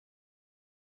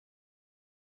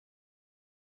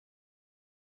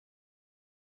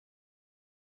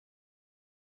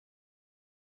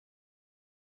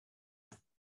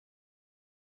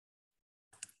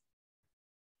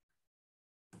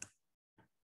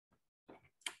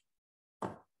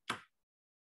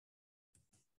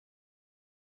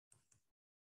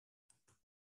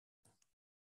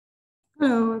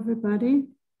Hello, everybody.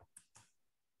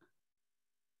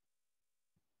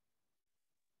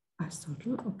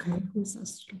 Aristotle, okay, who's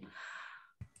Aristotle?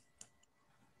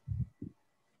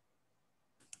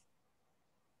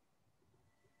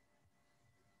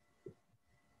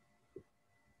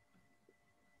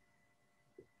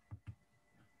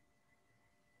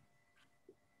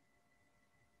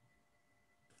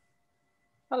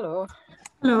 Hello.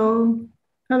 Hello.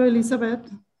 Hello,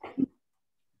 Elisabeth.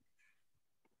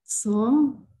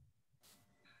 So.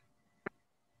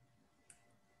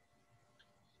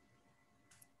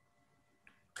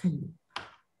 Okay.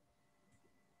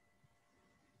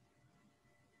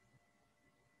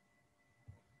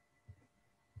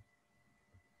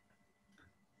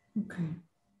 Okay.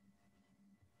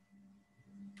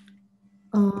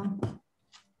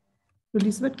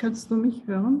 Elisabeth, kannst du mich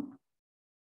hören?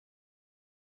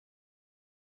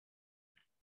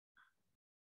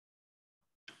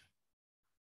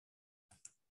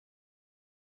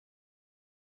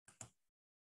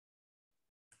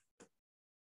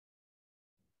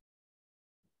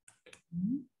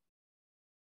 Okay.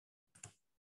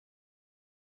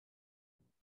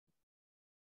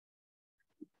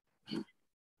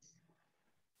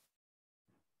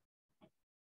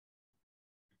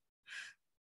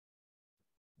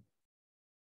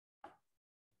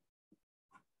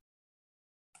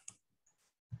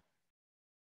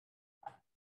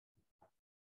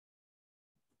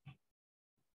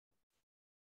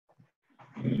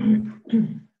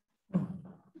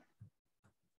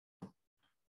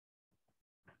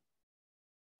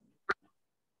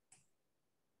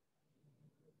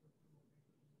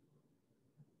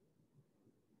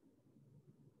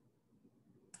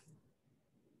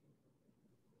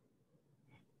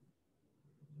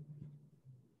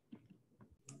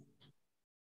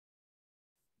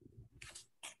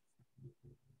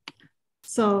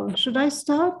 So, should I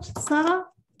start, Sarah?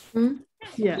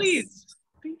 Yes. Please.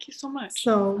 Thank you so much.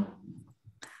 So,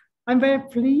 I'm very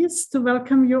pleased to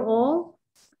welcome you all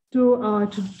to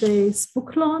today's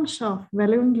book launch of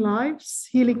Valuing Lives,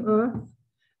 Healing Earth,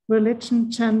 Religion,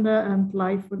 Gender, and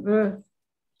Life on Earth.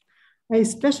 I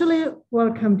especially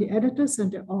welcome the editors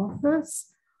and the authors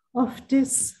of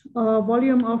this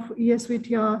volume of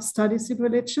ESVTR Studies in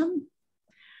Religion,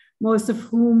 most of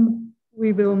whom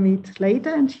we will meet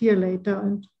later and hear later,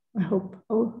 and I hope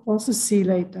I'll also see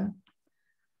later.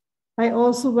 I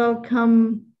also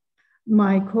welcome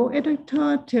my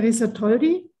co-editor, Teresa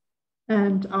Toldi,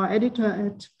 and our editor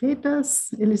at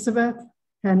Peters, Elisabeth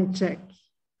Hanicek.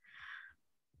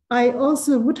 I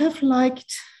also would have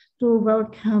liked to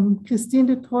welcome Christine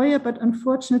de Troyer, but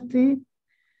unfortunately,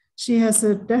 she has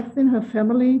a death in her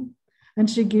family, and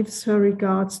she gives her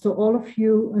regards to all of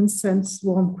you and sends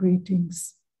warm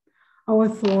greetings. Our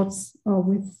thoughts are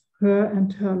with her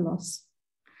and her loss.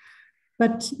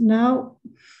 But now,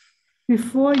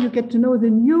 before you get to know the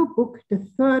new book, the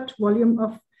third volume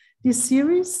of this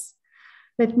series,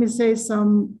 let me say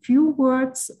some few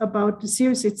words about the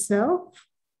series itself.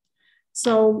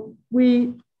 So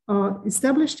we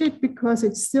established it because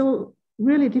it's still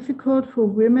really difficult for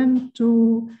women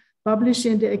to publish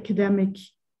in the academic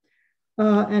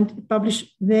and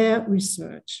publish their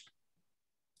research.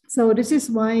 So this is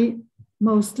why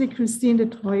mostly Christine de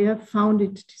Troyer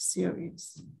founded this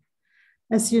series.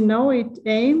 As you know, it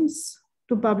aims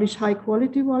to publish high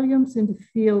quality volumes in the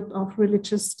field of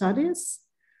religious studies.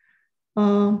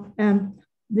 And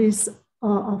these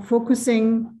are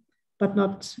focusing, but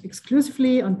not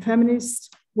exclusively, on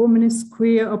feminist, womanist,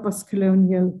 queer, or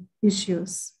postcolonial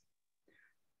issues.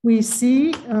 We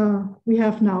see we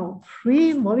have now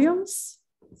 3 volumes.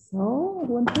 So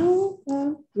 1,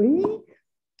 2, 3.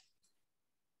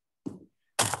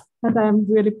 And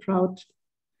I'm really proud.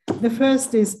 The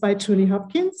first is by Julie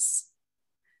Hopkins,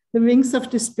 The Wings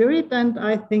of the Spirit, and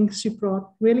I think she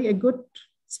brought really a good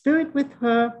spirit with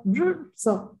her.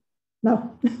 So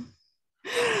now,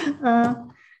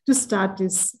 to start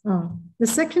this. The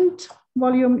second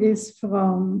volume is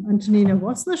from Antonina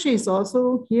Wosner. She is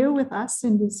also here with us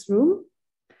in this room.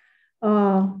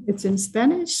 It's in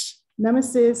Spanish,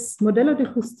 Nemesis, Modelo de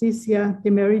Justicia de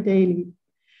Mary Daly.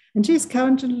 And she's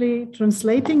currently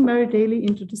translating Mary Daly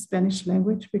into the Spanish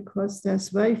language because there's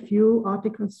very few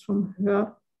articles from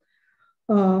her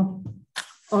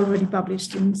already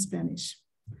published in Spanish.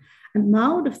 And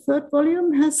now the third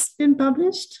volume has been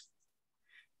published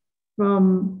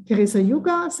from Teresa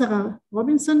Yuga, Sarah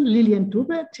Robinson, Lillian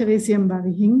Dube, Theresia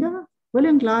Mbarihinga,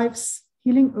 Valuing Lives,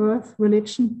 Healing Earth,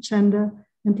 Religion, Gender,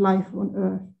 and Life on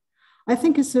Earth. I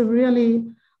think it's a really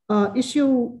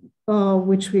issue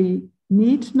which we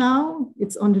need now.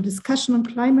 It's on the discussion on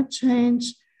climate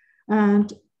change,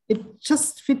 and it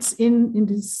just fits in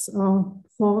these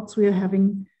thoughts we are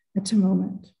having at the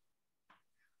moment.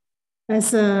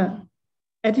 As an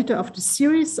editor of the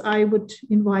series, I would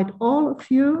invite all of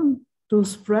you to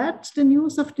spread the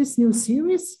news of this new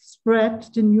series, spread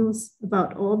the news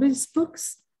about all these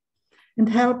books, and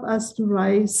help us to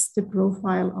raise the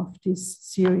profile of this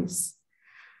series.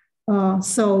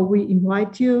 So we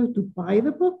invite you to buy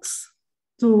the books,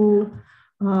 to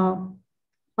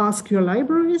ask your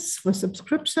libraries for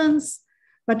subscriptions,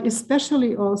 but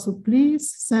especially also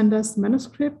please send us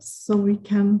manuscripts so we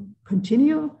can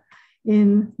continue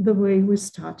in the way we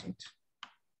started.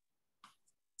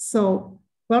 So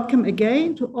welcome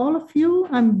again to all of you.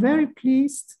 I'm very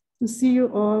pleased to see you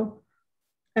all,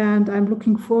 and I'm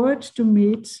looking forward to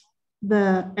meet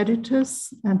the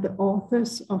editors and the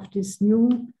authors of this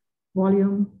new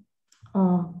volume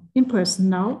in person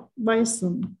now via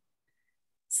Zoom.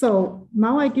 So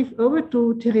now I give over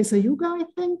to Teresa Yuga, I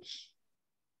think.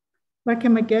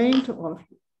 Welcome again to all of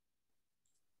you.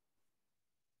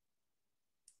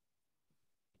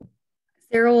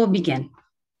 Sarah will begin.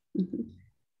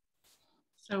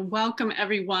 So welcome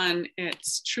everyone.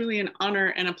 It's truly an honor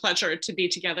and a pleasure to be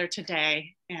together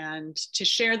today and to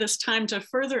share this time to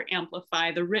further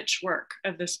amplify the rich work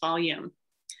of this volume.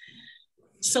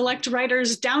 Select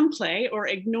writers downplay or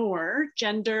ignore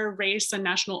gender, race, and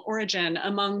national origin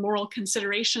among moral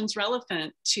considerations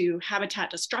relevant to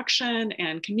habitat destruction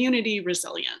and community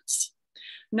resilience.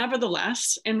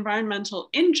 Nevertheless, environmental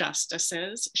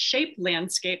injustices shape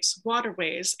landscapes,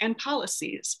 waterways, and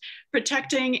policies,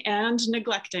 protecting and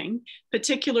neglecting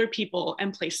particular people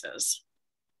and places.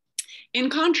 In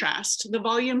contrast, the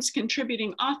volume's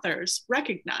contributing authors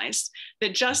recognize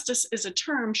that justice is a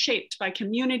term shaped by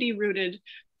community-rooted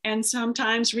and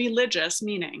sometimes religious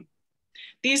meaning.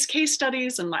 These case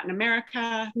studies in Latin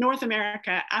America, North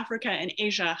America, Africa, and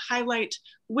Asia highlight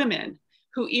women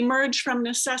who emerge from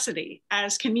necessity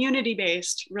as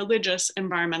community-based religious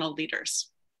environmental leaders.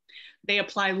 They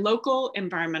apply local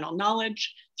environmental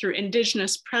knowledge through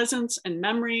indigenous presence and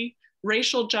memory,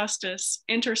 racial justice,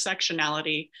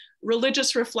 intersectionality,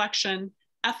 religious reflection,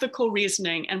 ethical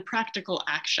reasoning, and practical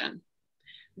action.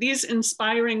 These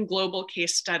inspiring global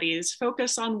case studies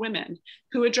focus on women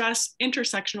who address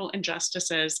intersectional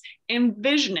injustices,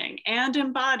 envisioning and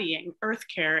embodying earth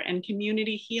care and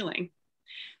community healing.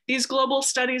 These global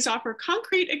studies offer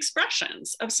concrete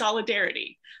expressions of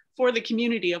solidarity for the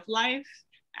community of life.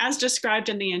 As described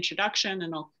in the introduction,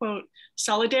 and I'll quote,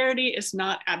 "Solidarity is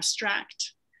not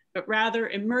abstract, but rather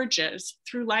emerges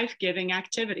through life-giving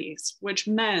activities which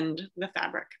mend the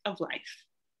fabric of life."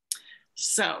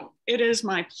 So it is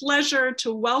my pleasure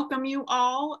to welcome you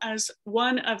all as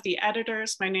one of the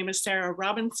editors. My name is Sarah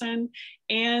Robinson,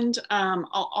 and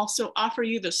I'll also offer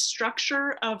you the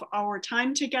structure of our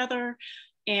time together,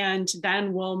 and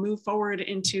then we'll move forward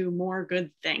into more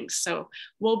good things. So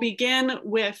we'll begin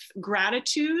with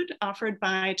gratitude offered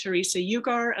by Teresa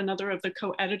Yugar, another of the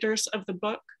co-editors of the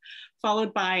book,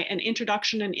 followed by an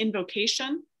introduction and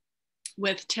invocation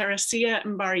with Teresia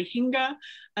Mbari-Hinga,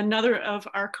 another of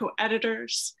our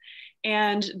co-editors.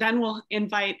 And then we'll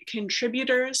invite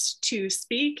contributors to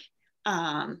speak.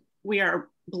 We are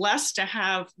blessed to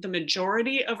have the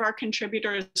majority of our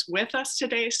contributors with us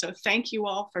today. So thank you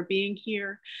all for being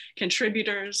here.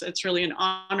 Contributors, it's really an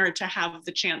honor to have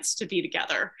the chance to be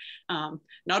together,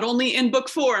 not only in book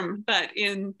form, but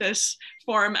in this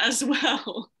form as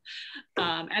well.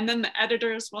 And then the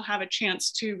editors will have a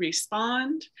chance to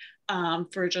respond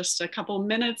for just a couple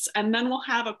minutes, and then we'll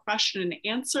have a question and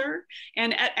answer.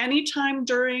 And at any time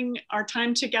during our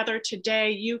time together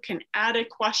today, you can add a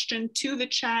question to the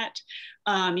chat.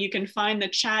 You can find the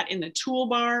chat in the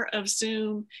toolbar of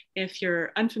Zoom if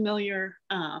you're unfamiliar.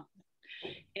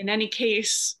 In any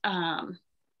case,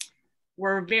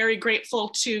 we're very grateful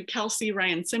to Kelsey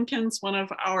Ryan Simpkins, one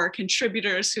of our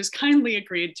contributors, who's kindly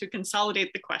agreed to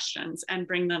consolidate the questions and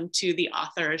bring them to the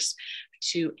authors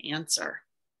to answer.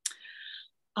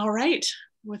 All right,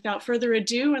 without further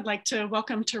ado, I'd like to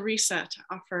welcome Teresa to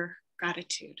offer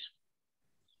gratitude.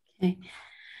 Okay,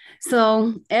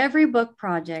 so every book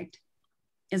project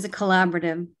is a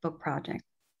collaborative book project.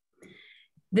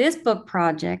 This book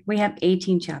project, we have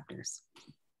 18 chapters.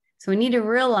 So we need to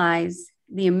realize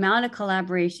the amount of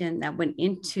collaboration that went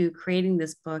into creating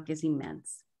this book is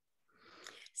immense.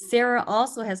 Sarah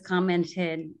also has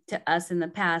commented to us in the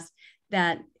past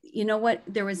that, you know what,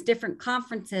 there was different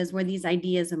conferences where these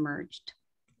ideas emerged.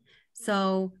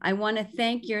 So I want to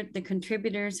thank the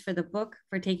contributors for the book,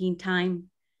 for taking time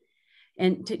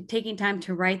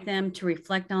to write them, to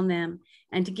reflect on them,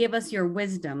 and to give us your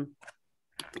wisdom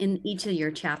in each of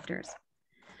your chapters.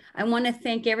 I want to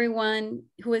thank everyone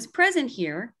who is present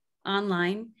here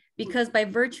online, because by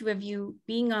virtue of you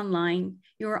being online,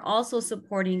 you are also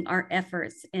supporting our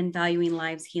efforts in valuing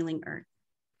lives, healing Earth.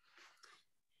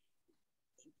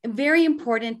 Very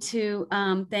important to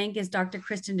thank is Dr.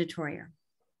 Kristen DeTroyer.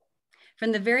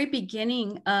 From the very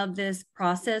beginning of this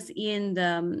process in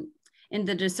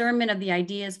the discernment of the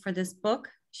ideas for this book,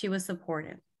 she was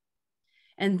supportive.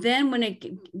 And then when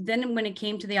it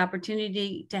came to the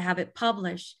opportunity to have it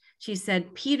published, she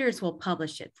said, Peters will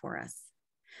publish it for us.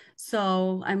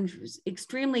 So I'm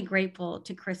extremely grateful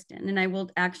to Kristen, and I will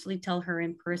actually tell her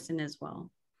in person as well.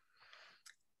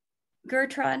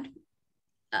 Gertrude,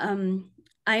 I'm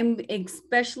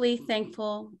especially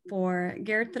thankful for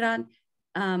Gertrude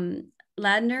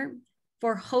Ladner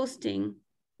for hosting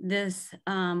this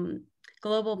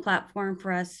global platform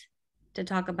for us to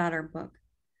talk about our book,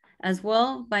 as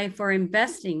well for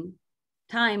investing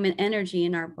time and energy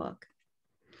in our book.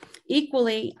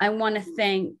 Equally, I want to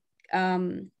thank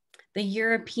the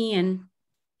European,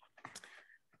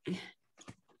 I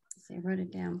wrote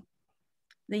it down,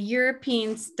 the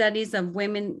European Studies of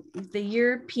Women, the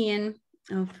European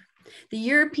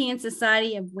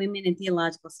Society of Women in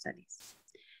Theological Studies,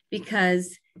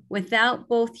 because without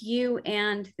both you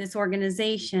and this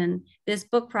organization, this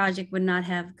book project would not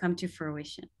have come to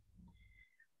fruition.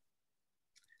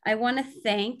 I want to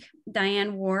thank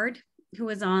Diane Ward, who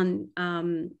was on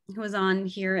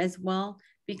here as well,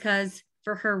 because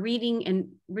for her reading and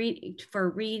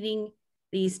reading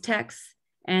these texts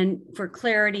and for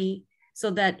clarity, so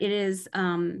that it is,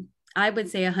 I would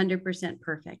say, 100%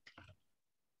 perfect.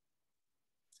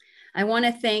 I want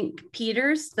to thank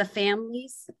Peters, the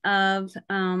families of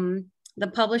the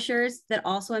publishers that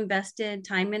also invested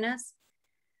time in us.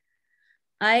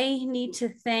 I need to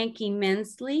thank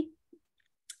immensely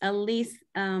Elizabeth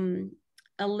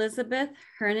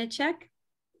Hernicek.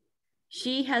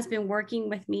 She has been working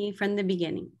with me from the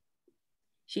beginning.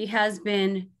 She has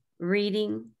been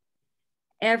reading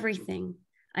everything.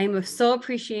 I am so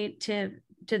appreciative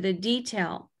to the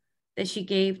detail that she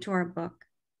gave to our book.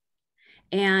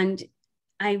 And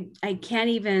I can't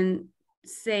even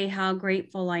say how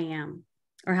grateful I am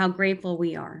or how grateful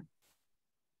we are.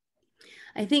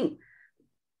 I think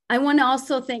I want to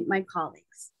also thank my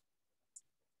colleagues.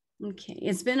 Okay,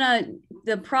 it's been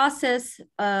the process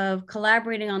of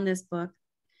collaborating on this book.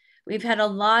 We've had a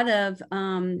lot of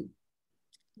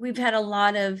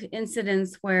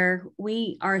incidents where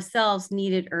we ourselves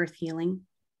needed earth healing.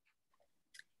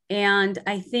 And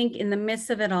I think in the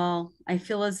midst of it all, I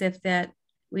feel as if that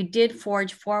we did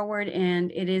forge forward,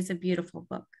 and it is a beautiful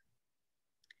book.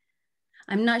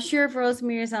 I'm not sure if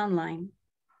Rosemary is online,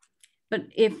 but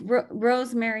if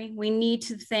Rosemary, we need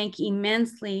to thank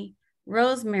immensely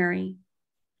Rosemary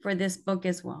for this book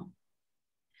as well.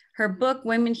 Her book,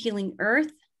 Women Healing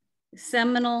Earth,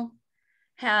 seminal,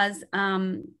 has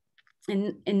in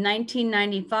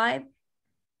 1995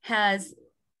 has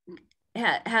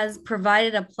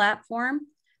provided a platform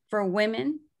for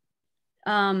women,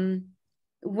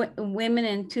 women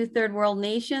in 2 third world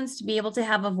nations to be able to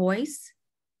have a voice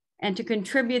and to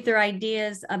contribute their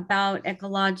ideas about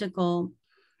ecological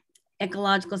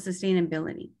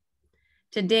sustainability.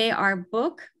 Today, our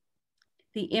book,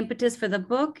 the impetus for the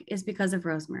book is because of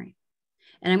Rosemary.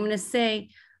 And I'm going to say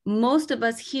most of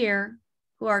us here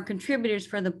who are contributors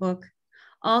for the book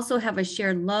also have a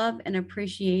shared love and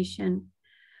appreciation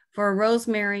for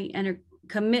Rosemary and her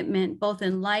commitment, both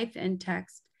in life and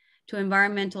text, to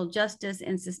environmental justice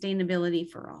and sustainability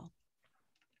for all.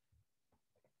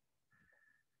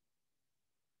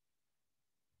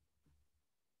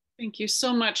 Thank you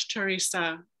so much,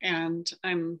 Teresa. And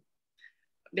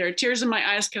there are tears in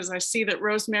my eyes because I see that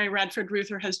Rosemary Radford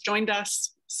Ruther has joined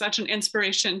us, such an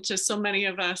inspiration to so many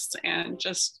of us, and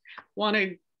just want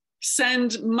to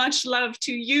send much love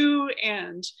to you,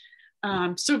 and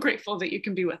so grateful that you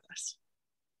can be with us.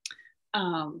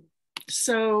 All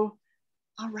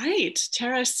right,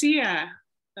 Teresia,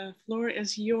 the floor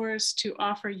is yours to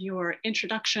offer your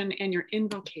introduction and your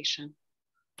invocation.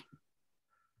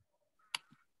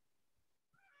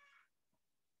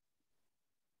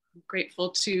 I'm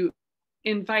grateful to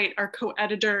invite our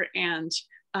co-editor and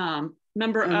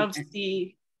member of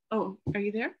the, oh, are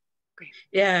you there? Great.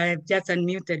 Yeah, I've just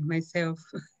unmuted myself.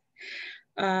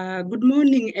 Good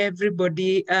morning,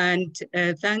 everybody, and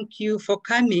thank you for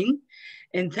coming,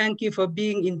 and thank you for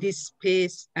being in this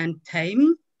space and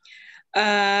time.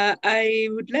 I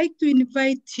would like to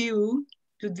invite you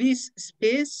to this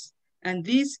space and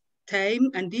this time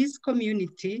and this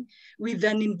community with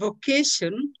an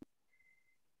invocation,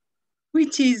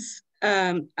 which is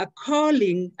a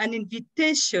calling, an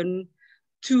invitation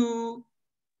to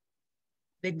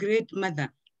the great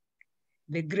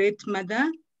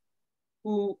mother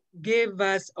who gave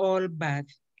us all birth,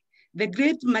 the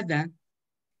great mother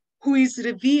who is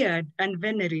revered and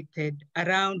venerated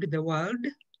around the world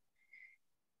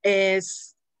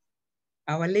as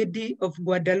Our Lady of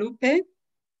Guadalupe,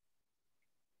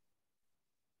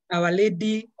 Our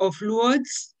Lady of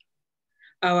Lourdes,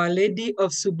 Our Lady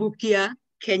of Subukia,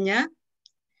 Kenya,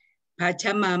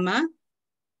 Pachamama,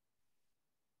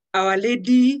 Our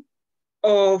Lady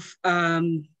of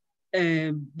Subukia,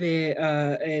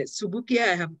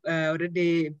 I have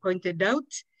already pointed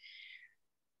out.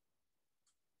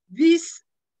 This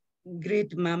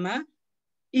great mama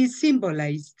is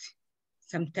symbolized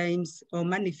sometimes or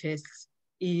manifests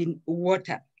in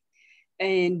water.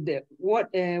 And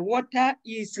water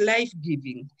is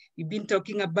life-giving. We've been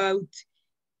talking about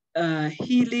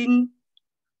healing,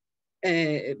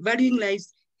 varying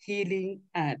lives, healing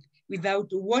earth. Without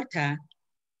water,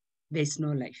 there's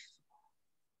no life.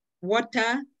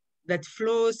 Water that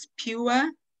flows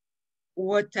pure,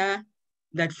 water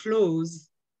that flows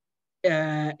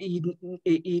in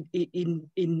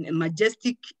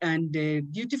majestic and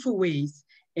beautiful ways,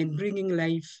 and bringing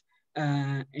life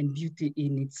and beauty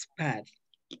in its path.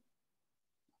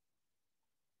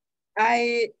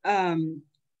 I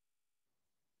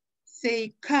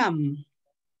say, come,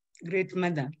 great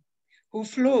mother, who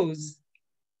flows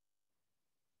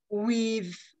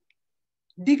with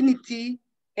dignity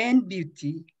and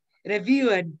beauty,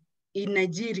 revered in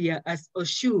Nigeria as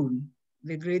Oshun,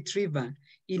 the great river,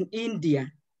 in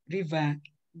India, river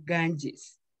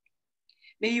Ganges.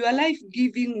 May your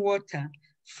life-giving water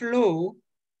flow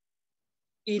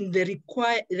in the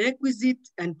requisite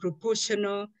and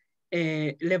proportional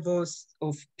levels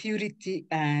of purity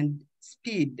and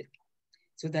speed,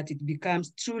 so that it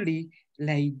becomes truly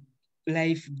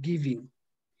life-giving.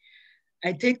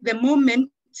 I take the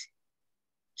moment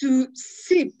to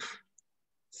sip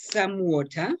some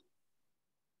water,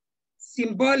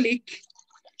 symbolic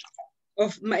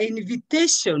of my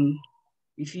invitation.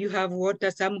 If you have water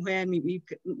somewhere,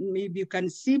 maybe you can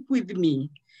sip with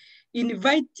me,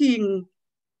 inviting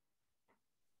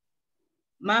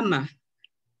Mama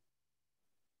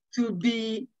to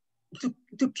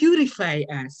purify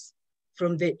us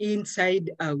from the inside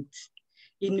out,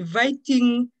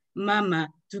 inviting Mama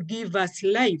to give us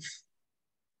life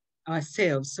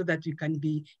ourselves so that we can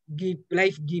be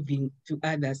life-giving to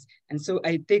others. And so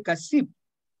I take a sip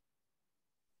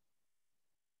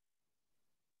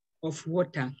of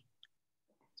water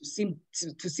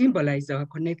to symbolize our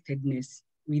connectedness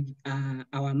with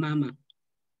our Mama.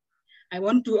 I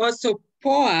want to also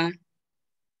pour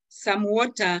some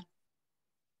water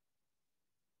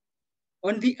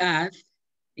on the earth.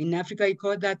 In Africa, we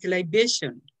call that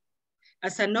libation,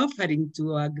 as an offering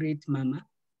to our great Mama,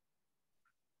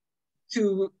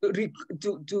 to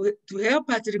help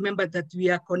us remember that we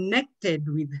are connected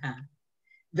with her,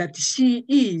 that she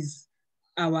is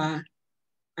our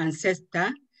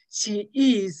ancestor, she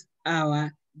is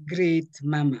our great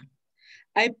Mama.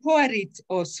 I pour it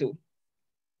also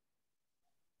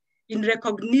in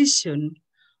recognition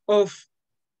of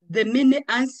the many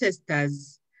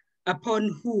ancestors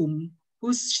upon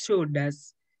whose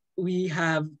shoulders we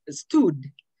have stood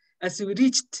as we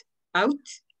reached out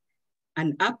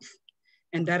and up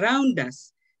and around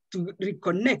us to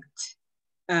reconnect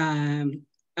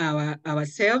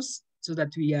ourselves, so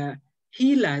that we are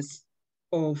healers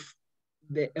we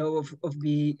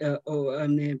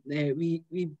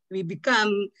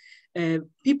become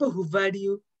people who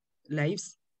value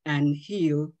lives and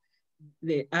heal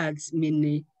the earth's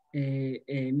many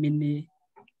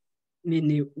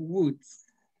woods.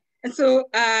 And so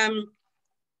I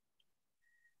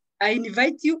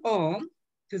invite you all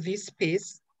to this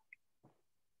space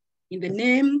in the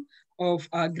name of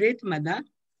our great mother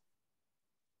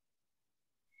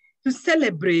to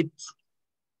celebrate,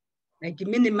 like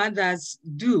many mothers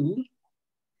do.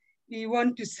 We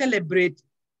want to celebrate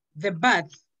the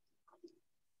birth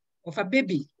of a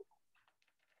baby,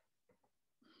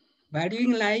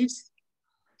 valuing lives,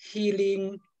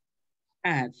 healing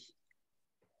earth.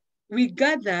 We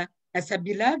gather as a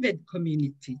beloved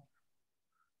community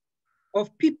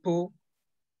of people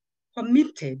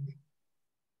committed,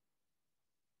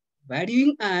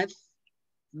 valuing earth,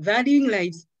 valuing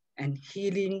lives, and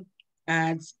healing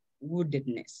earth's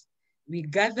woundedness. We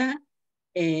gather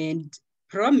and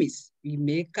promise, we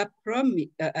make a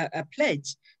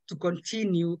pledge to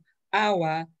continue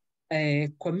our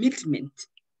commitment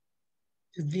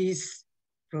to this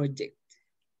project.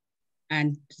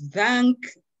 And thank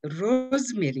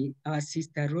Rosemary, our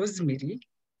sister Rosemary,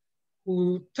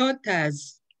 who taught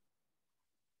us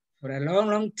for a long,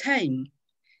 long time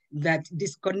that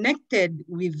disconnected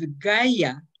with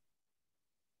Gaia,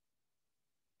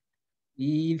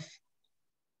 with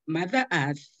Mother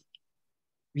Earth,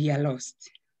 we are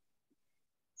lost.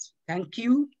 Thank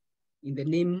you in the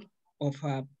name of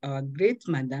our great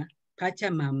mother,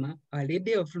 Pachamama, Our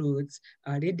Lady of Lourdes,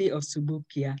 Our Lady of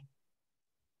Subukia.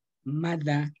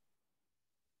 Mother,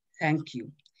 thank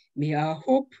you. May our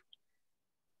hope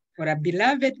for a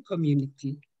beloved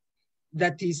community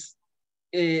that is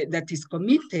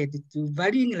committed to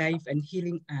valuing life and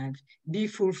healing Earth be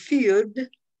fulfilled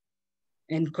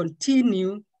and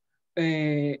continue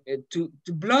to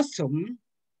blossom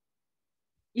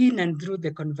in and through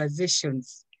the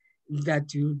conversations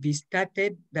that will be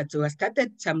started, that were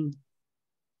started some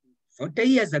 40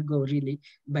 years ago, really,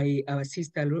 by our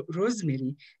sister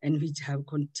Rosemary, and which have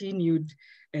continued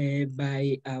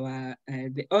by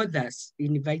the others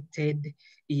invited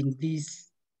in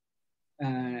this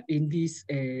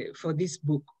for this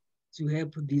book, to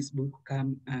help this book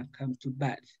come to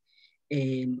birth.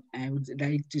 And I would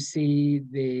like to say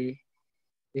the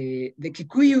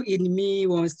Kikuyu in me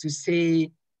wants to say,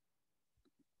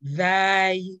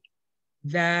 thy,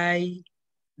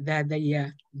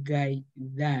 dadaya, gai,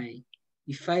 thy.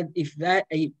 If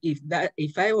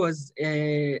I was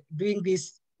doing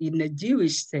this in a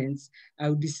Jewish sense, I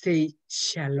would say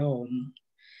shalom.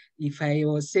 If I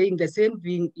was saying the same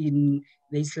thing in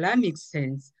the Islamic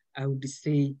sense, I would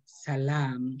say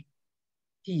salam,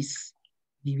 peace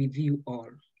be with you all.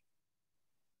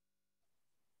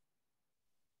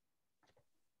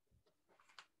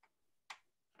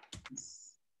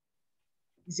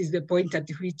 This is the point at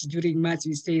which during Mass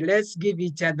we say, let's give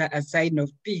each other a sign of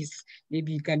peace.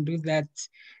 Maybe you can do that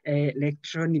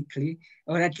electronically,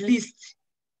 or at least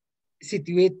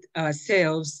situate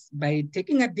ourselves by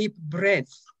taking a deep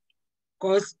breath,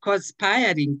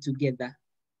 conspiring together.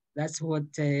 That's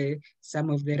what some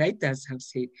of the writers have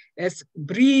said. Let's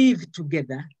breathe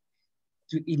together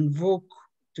to invoke,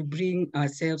 to bring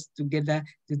ourselves together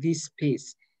to this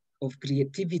space of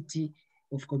creativity,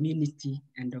 of community,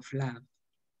 and of love.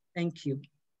 Thank you.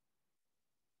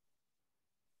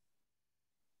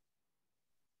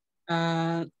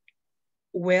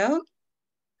 Well,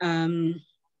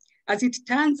 as it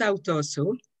turns out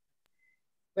also,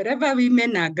 wherever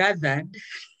women are gathered,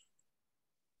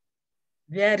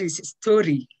 there is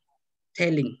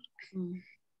storytelling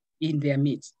in their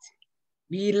midst.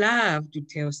 We love to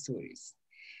tell stories.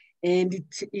 And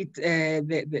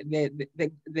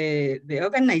the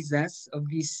organizers of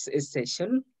this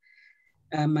session,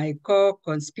 my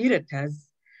co-conspirators,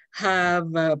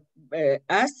 have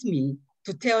asked me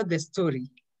to tell the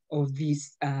story of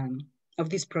this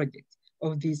project,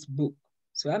 of this book.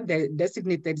 So I'm the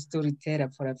designated storyteller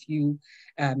for a few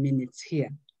minutes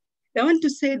here. I want to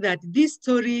say that this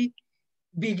story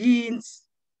begins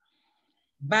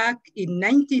back in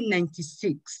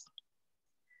 1996.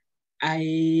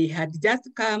 I had just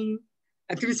come,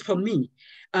 at least for me,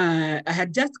 I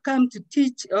had just come to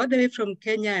teach all the way from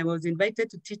Kenya. I was invited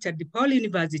to teach at DePaul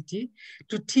University,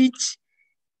 to teach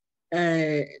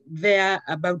there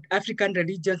about African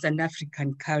religions and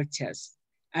African cultures.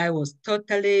 I was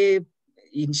totally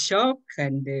in shock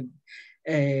and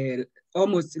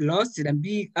almost lost in a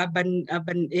big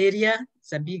urban area.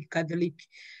 It's a big Catholic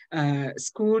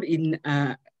school in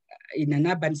an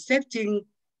urban setting,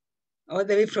 all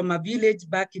the way from a village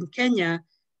back in Kenya.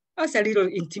 I was a little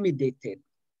intimidated,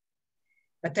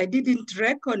 but I didn't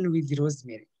reckon with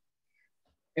Rosemary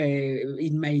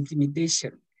in my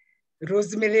intimidation.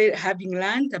 Rosemary, having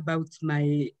learned about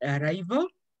my arrival,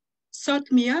 sought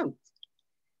me out.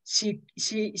 She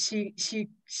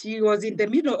was in the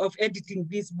middle of editing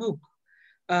this book,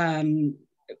 Women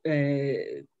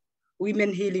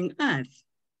Healing Earth.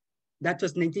 That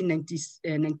was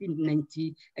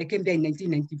 1990, I came there in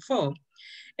 1994.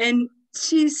 And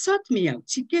she sought me out.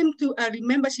 She came to, I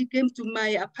remember she came to my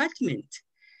apartment,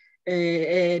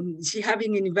 and she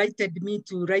having invited me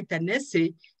to write an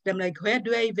essay. I'm like, where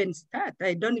do I even start?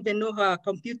 I don't even know how a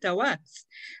computer works.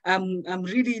 I'm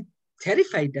really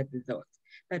terrified at the thought.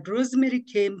 But Rosemary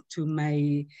came to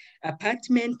my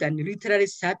apartment and literally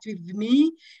sat with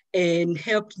me and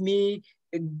helped me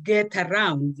get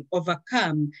around,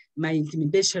 overcome my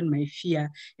intimidation, my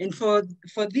fear. And for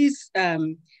this,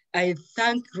 I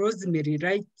thank Rosemary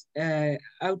right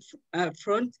out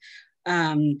front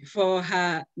for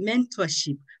her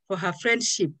mentorship, for her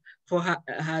friendship, for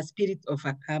her spirit of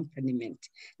accompaniment.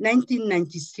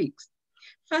 1996.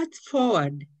 Fast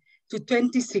forward to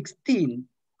 2016,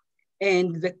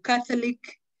 and the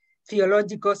Catholic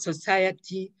Theological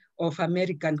Society of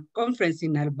American Conference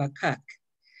in Albuquerque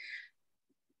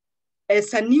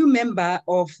as a new member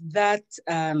of that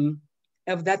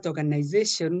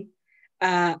organization,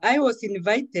 I was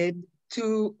invited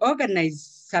to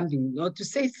organize something or to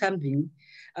say something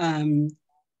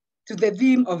to the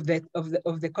theme of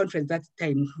the conference that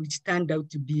time, which turned out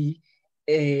to be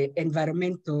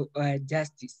environmental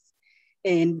justice.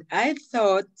 And I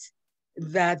thought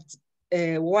that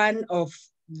one of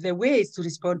the ways to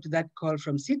respond to that call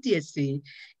from CTSA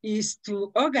is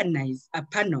to organize a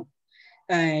panel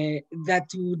that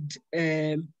would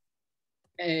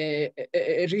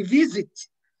revisit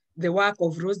the work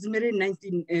of Rosemary in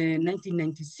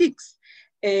 1996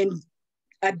 and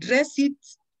address it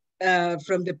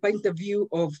from the point of view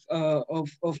of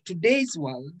today's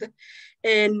world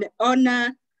and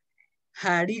honor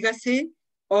her legacy,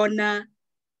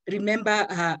 remember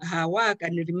her work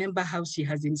and remember how she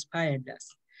has inspired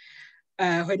us.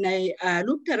 When I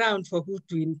looked around for who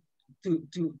to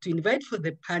invite for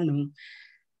the panel,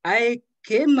 I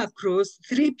came across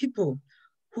 3 people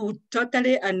who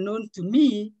totally unknown to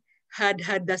me had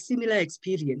had a similar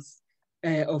experience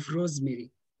of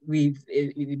Rosemary with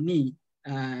me.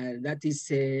 That is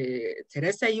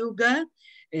Teresa Yuga,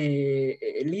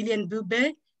 Lillian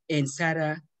Dube, and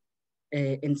Sarah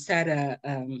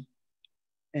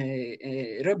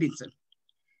Robinson.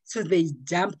 So they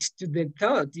jumped to the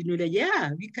thought, that,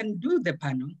 yeah, we can do the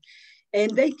panel.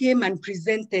 And they came and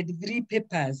presented 3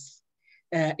 papers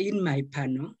in my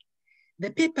panel. The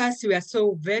papers were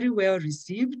so very well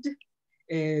received.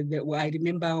 I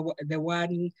remember the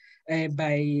one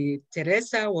by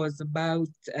Teresa was about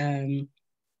the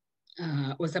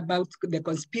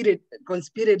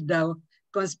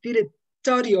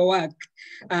conspiratorial work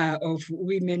of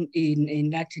women in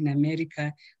Latin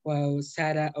America, while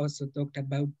Sarah also talked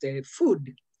about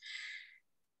food.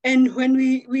 And when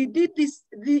we did these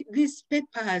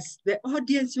papers, the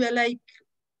audience were like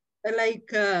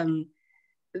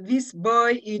this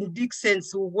boy in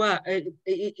Dixon's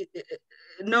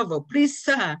novel, please,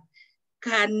 sir,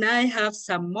 can I have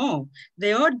some more?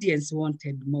 The audience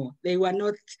wanted more. They were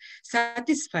not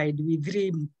satisfied with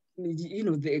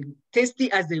the tasty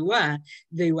as they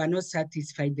were not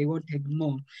satisfied. They wanted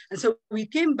more. And so we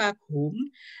came back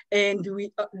home and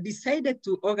we decided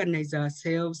to organize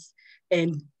ourselves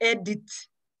and edit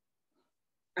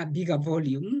a bigger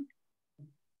volume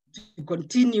to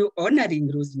continue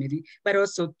honoring Rosemary, but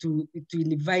also to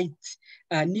invite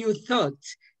new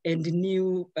thoughts and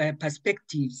new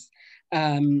perspectives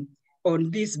on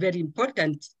this very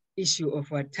important issue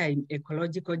of our time,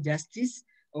 ecological justice,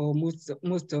 or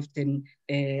most often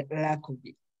lack of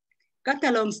it. Cut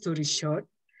a long story short,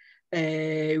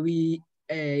 we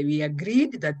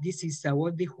agreed that this is a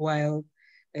worthwhile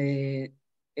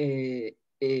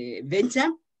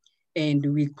venture, and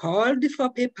we called for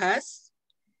papers.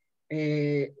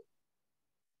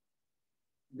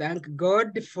 Thank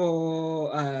God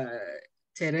for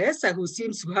Teresa, who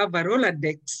seems to have a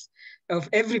Rolodex of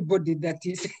everybody that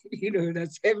is,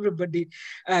 that's everybody,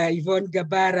 Yvonne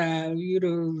Gabara,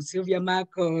 Sylvia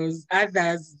Marcos,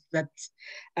 others that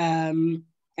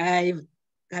I,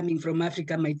 coming from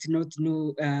Africa, might not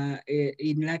know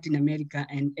in Latin America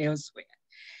and elsewhere.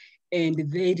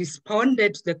 And they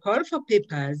responded to the call for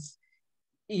papers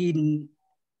in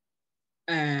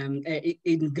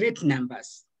great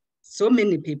numbers. So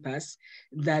many papers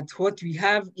that what we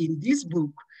have in this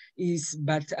book is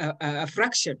but a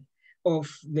fraction of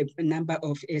the number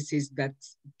of essays that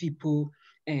people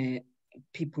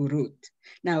wrote.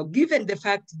 Now, given the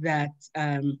fact that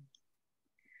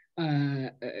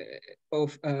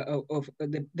of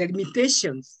the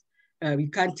limitations, we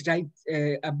can't write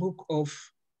a book of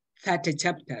 30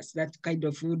 chapters. That kind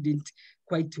of wouldn't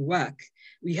quite work.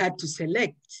 We had to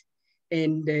select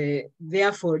and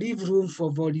therefore leave room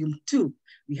for volume 2.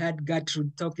 We had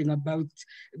Gertrude talking about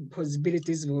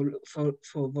possibilities for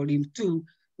volume 2.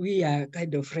 We are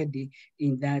kind of ready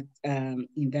in that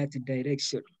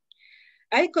direction.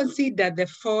 I consider the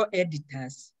 4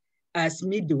 editors as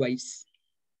midwives.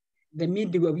 We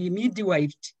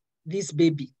midwifed this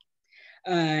baby.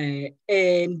 And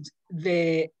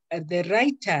the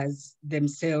writers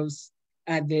themselves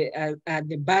are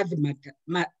the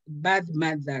birth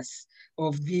mothers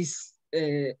of these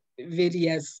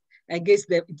various, I guess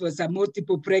that it was a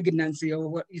multiple pregnancy,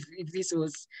 or if this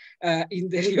was in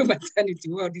the real maternity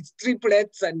world, it's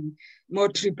triplets and more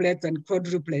triplets and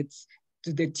quadruplets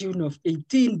to the tune of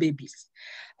 18 babies.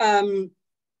 The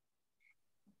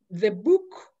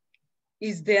book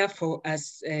is therefore,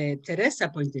 as Teresa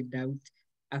pointed out,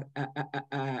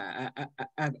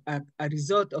 a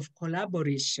result of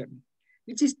collaboration,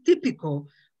 which is typical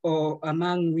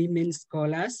among women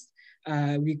scholars.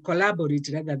 We collaborate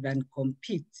rather than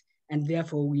compete. And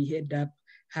therefore we end up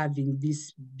having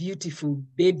this beautiful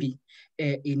baby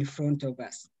in front of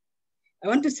us. I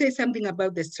want to say something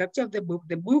about the structure of the book.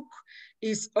 The book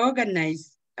is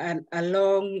organized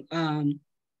along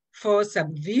 4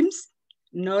 sub-themes: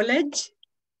 knowledge,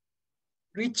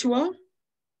 ritual,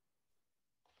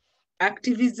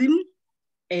 activism,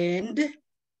 and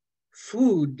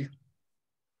food.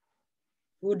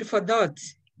 Food for thought,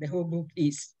 the whole book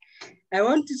is. I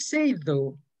want to say,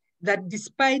 though, that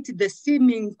despite the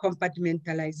seeming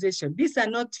compartmentalization, these are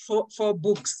not four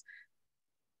books,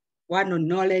 one on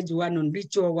knowledge, one on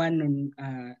ritual, one on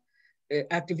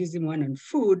activism, one on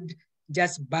food,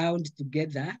 just bound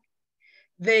together.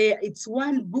 It's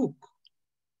one book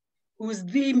whose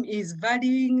theme is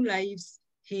valuing lives,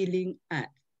 healing earth.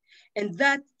 And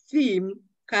that theme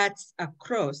cuts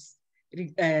across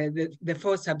the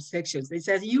 4 subsections. It's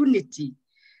a unity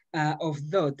of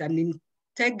thought, an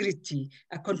integrity,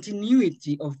 a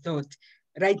continuity of thought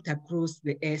right across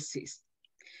the essays.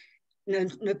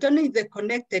 Not only the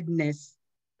connectedness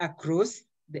across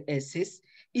the essays,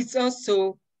 it's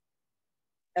also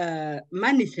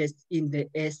manifest in the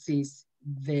essays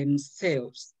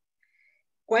themselves.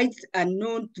 Quite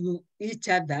unknown to each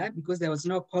other, because there was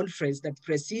no conference that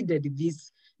preceded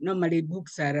this. Normally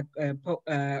books are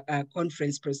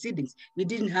conference proceedings. We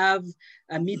didn't have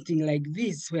a meeting like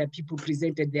this where people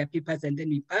presented their papers and then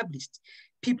we published.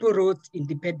 People wrote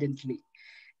independently.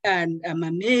 And I'm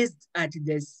amazed at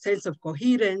the sense of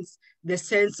coherence, the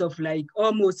sense of like,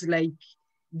 almost like,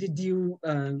 did you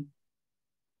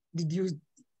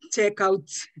check out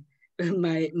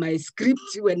my script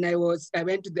when I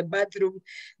went to the bathroom?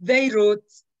 They wrote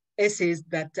essays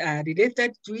that are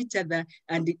related to each other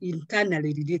and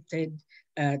internally related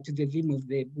to the theme of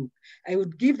the book. I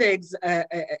would give the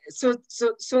so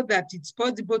that it's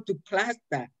possible to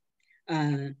cluster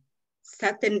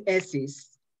certain essays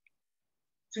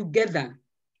together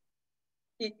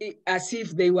as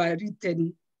if they were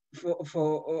written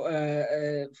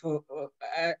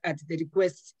at the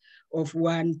request of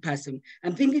one person.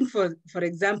 I'm thinking, for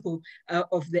example,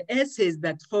 of the essays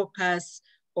that focus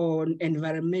on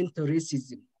environmental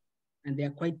racism, and there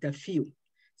are quite a few,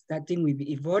 starting with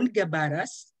Yvonne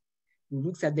Gabaras, who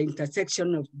looks at the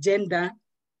intersection of gender,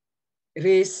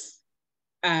 race,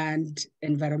 and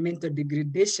environmental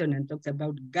degradation, and talks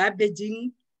about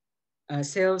garbaging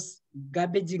ourselves,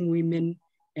 garbaging women,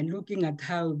 and looking at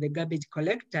how the garbage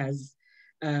collectors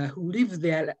who live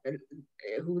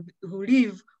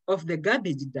off the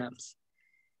garbage dumps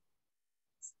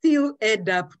still end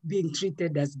up being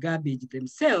treated as garbage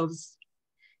themselves,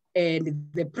 and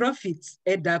the profits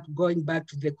end up going back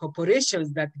to the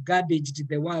corporations that garbaged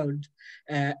the world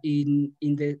in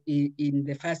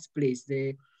the first place.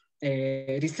 The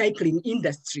recycling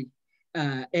industry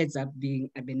ends up being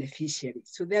a beneficiary.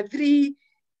 So there are 3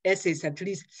 essays, at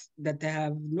least, that I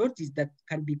have noticed that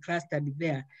can be clustered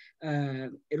there.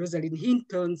 Rosalind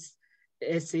Hinton's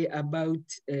essay about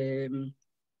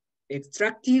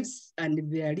extractives and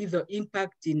their lethal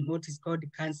impact in what is called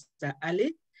Cancer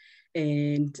Alley,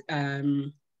 and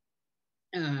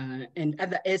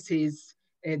other essays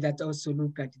that also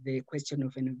look at the question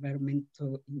of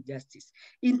environmental injustice.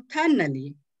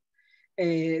 Internally,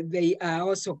 they are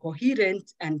also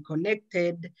coherent and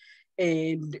connected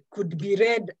and could be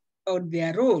read on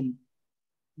their own.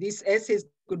 These essays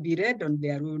could be read on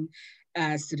their own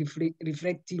as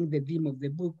reflecting the theme of the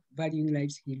book, Valuing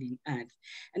Lives, Healing Earth.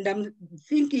 And I'm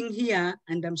thinking here,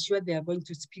 and I'm sure they are going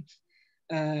to speak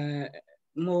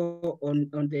more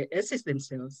on the essays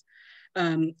themselves,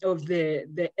 of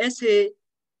the essay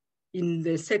in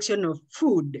the section of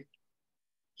food,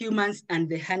 humans and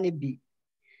the honeybee.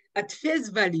 At face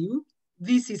value,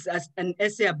 this is an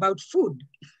essay about food.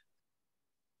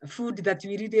 Food that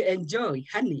we really enjoy.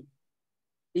 Honey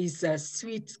is a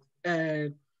sweet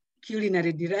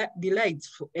culinary delight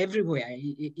for everywhere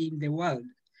in the world.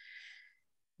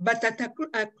 But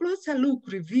a closer look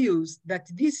reveals that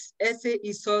this essay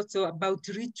is also about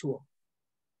ritual.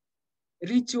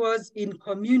 Rituals in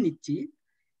community.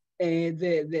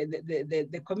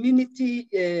 The community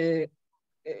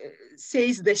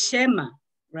says the Shema,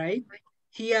 right?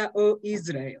 Hear, O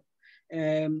Israel.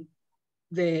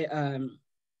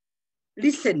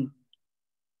 Listen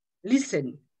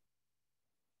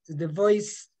to the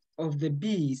voice of the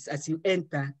bees as you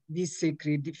enter this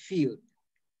sacred field.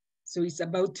 So it's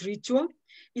about ritual.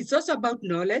 It's also about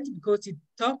knowledge, because it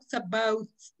talks about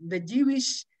the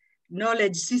Jewish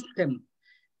knowledge system,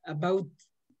 about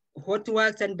what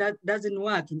works and doesn't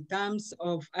work in terms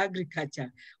of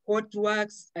agriculture, what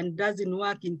works and doesn't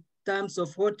work in terms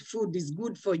of what food is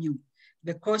good for you,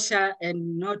 the kosher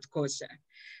and not kosher.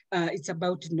 It's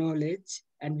about knowledge,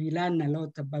 and we learn a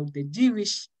lot about the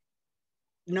Jewish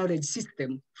knowledge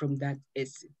system from that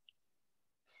essay.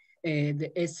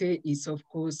 The essay is, of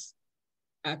course,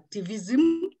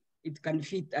 activism. It can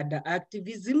fit under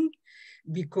activism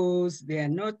because they are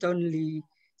not only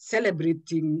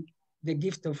celebrating the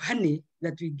gift of honey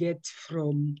that we get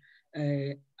from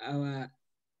our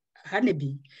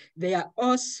honeybee, they are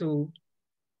also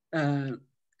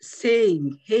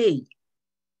saying, hey,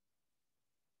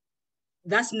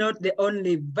 that's not the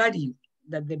only value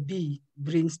that the bee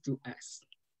brings to us.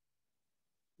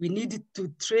 We need to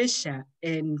treasure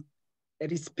and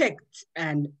respect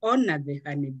and honor the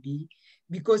honeybee,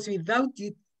 because without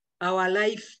it, our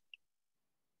life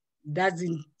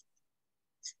doesn't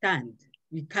stand.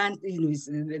 We can't, you know,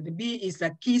 the bee is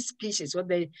a key species, what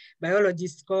the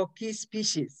biologists call key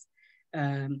species.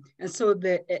 And so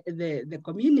the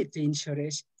community in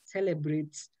Shoresh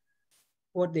celebrates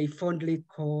what they fondly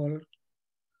call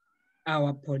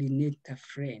our pollinator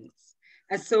friends.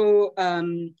 And so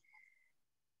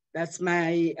that's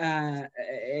my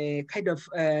kind of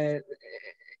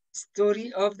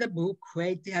story of the book, where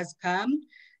it has come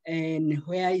and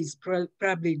where it's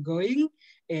probably going,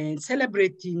 and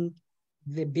celebrating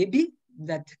the baby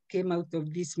that came out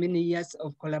of these many years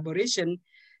of collaboration,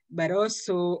 but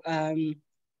also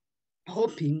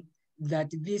hoping that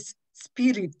this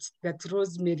spirit that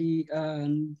Rosemary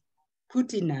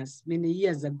put in us many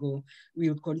years ago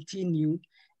will continue,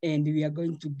 and we are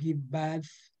going to give birth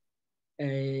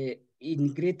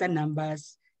in greater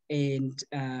numbers and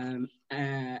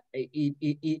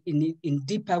in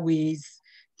deeper ways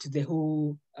to the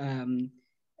whole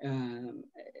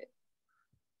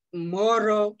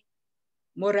morally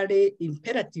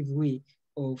imperative way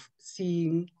of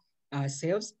seeing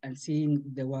ourselves and seeing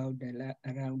the world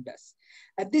around us.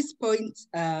 At this point,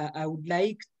 I would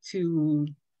like to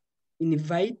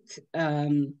invite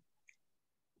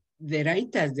the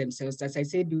writers themselves. As I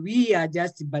said, we are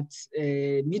just but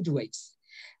midwives.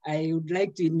 I would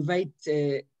like to invite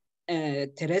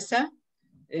Teresa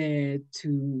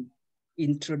to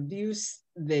introduce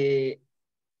the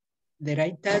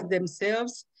writers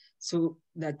themselves so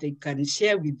that they can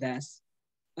share with us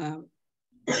at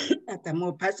a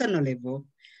more personal level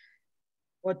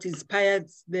what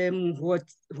inspires them, what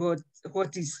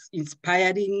is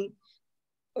inspiring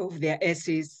of their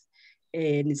essays.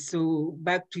 And so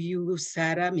back to you,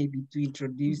 Sarah, maybe to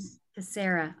introduce. To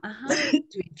Sarah.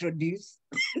 To introduce,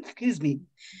 excuse me,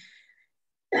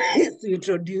 to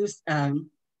introduce our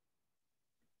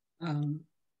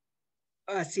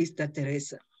sister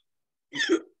Teresa.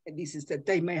 This is the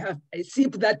time I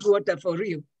sip that water for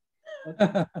real.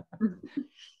 Okay.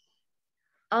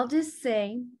 I'll just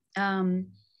say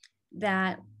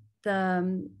that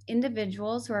the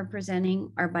individuals who are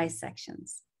presenting are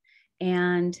bisections.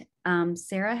 And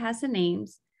Sarah has the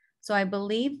names. So I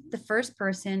believe the first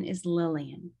person is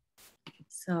Lillian.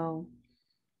 So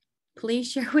please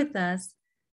share with us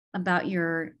about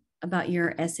your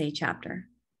essay chapter.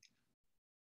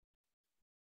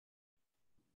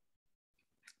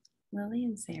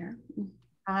 Lillian, Sarah.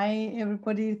 Hi,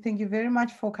 everybody. Thank you very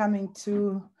much for coming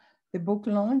to the book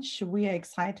launch. We are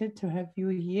excited to have you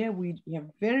here. We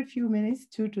have very few minutes,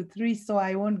 2 to 3, so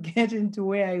I won't get into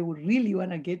where I would really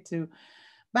want to get to.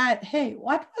 But hey,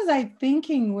 what was I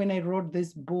thinking when I wrote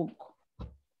this book?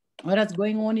 What is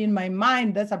going on in my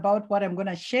mind? That's about what I'm going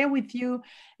to share with you.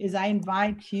 Is I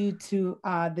invite you to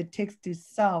the text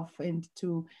itself and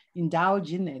to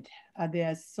indulge in it. There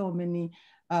are so many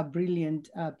brilliant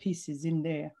pieces in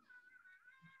there.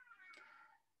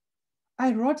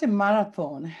 I wrote a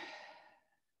marathon.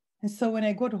 And so when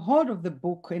I got hold of the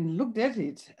book and looked at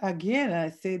it again, I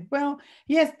said, well,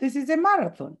 yes, this is a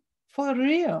marathon for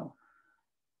real.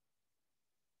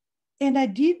 And I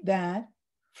did that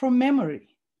from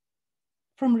memory,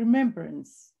 from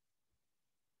remembrance,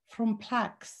 from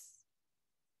plaques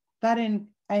that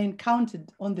I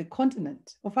encountered on the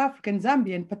continent of Africa and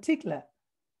Zambia in particular,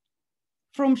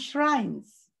 from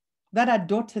shrines that are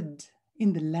dotted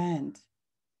in the land,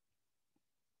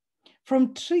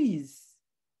 from trees,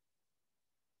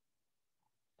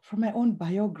 from my own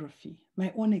biography,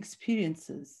 my own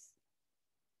experiences,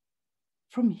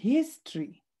 from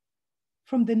history,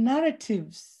 from the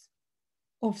narratives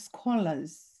of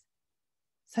scholars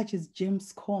such as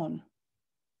James Cone,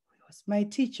 who was my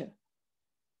teacher,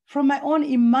 from my own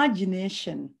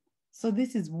imagination. So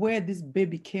this is where this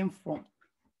baby came from.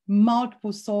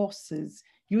 Multiple sources,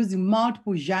 using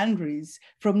multiple genres,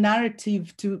 from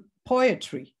narrative to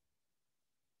poetry.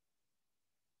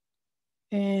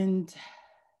 And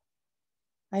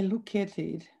I look at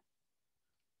it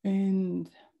and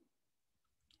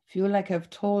feel like I've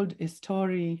told a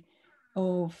story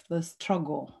of the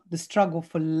struggle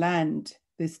for land,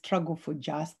 the struggle for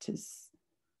justice,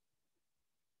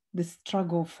 the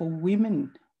struggle for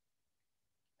women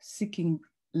seeking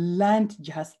land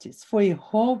justice, for a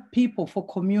whole people, for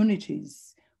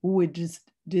communities who were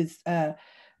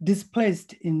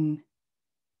displaced in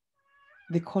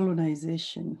the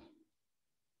colonization.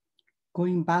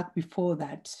 Going back before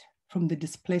that, from the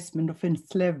displacement of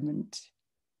enslavement,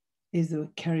 as they were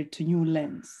carried to new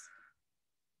lands.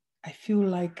 I feel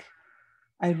like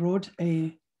I wrote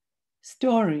a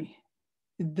story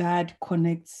that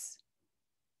connects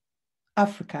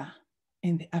Africa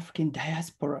and the African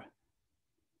diaspora.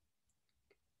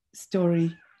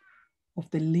 Story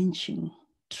of the lynching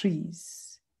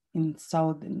trees in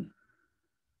southern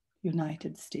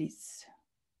United States,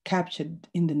 captured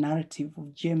in the narrative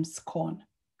of James Cone.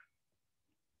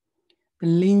 The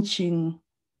lynching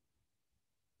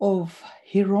of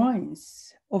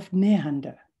heroines of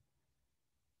Neander,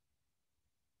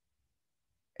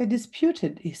 a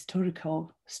disputed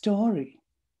historical story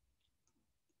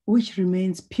which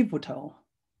remains pivotal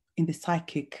in the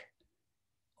psychic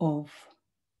of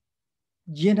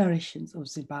generations of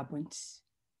Zimbabweans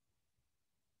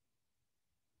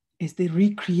as they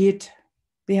recreate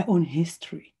their own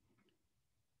history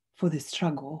for the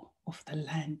struggle of the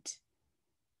land.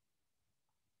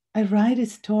 I write a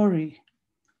story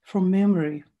from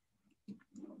memory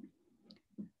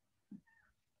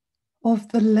of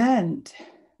the land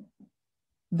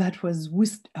that was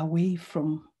whisked away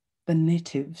from the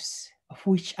natives, of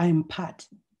which I am part.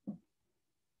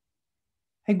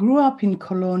 I grew up in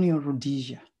colonial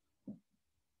Rhodesia.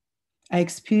 I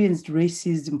experienced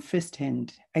racism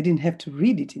firsthand. I didn't have to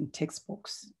read it in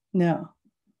textbooks. No.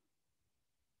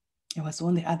 I was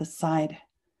on the other side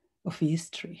of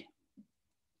history,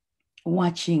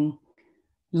 watching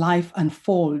life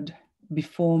unfold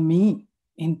before me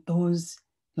and those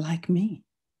like me.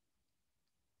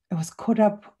 I was caught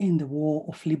up in the war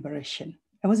of liberation.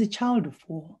 I was a child of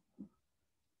war.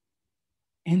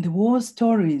 And the war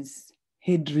stories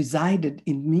had resided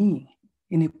in me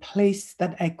in a place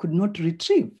that I could not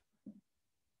retrieve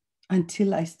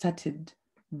until I started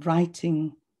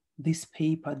writing this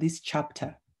paper, this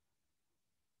chapter.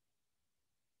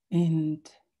 And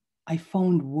I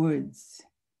found words,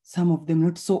 some of them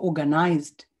not so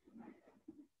organized,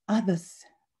 others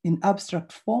in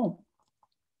abstract form,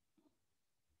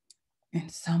 and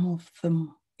some of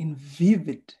them in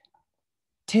vivid,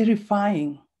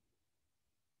 terrifying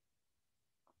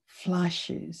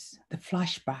flashes, the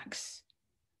flashbacks.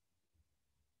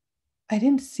 I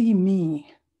didn't see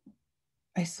me.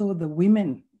 I saw the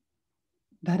women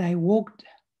that I walked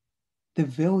the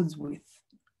vales with,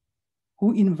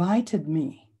 who invited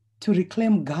me to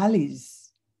reclaim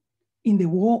gullies in the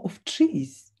war of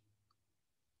trees,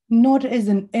 not as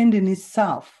an end in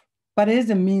itself, but as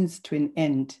a means to an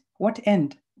end. What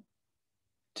end?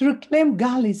 To reclaim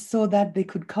gullies so that they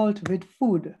could cultivate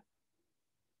food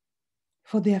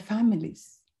for their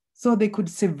families, so they could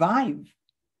survive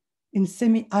in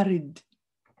semi-arid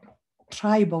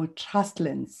tribal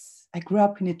trustlands. I grew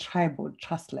up in a tribal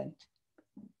trustland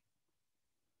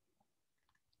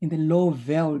in the low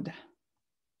veld,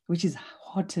 which is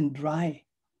hot and dry,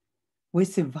 where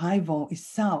survival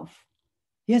itself,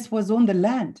 yes, was on the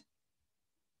land,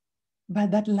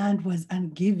 but that land was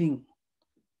ungiving.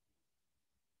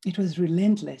 It was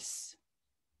relentless.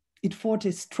 It fought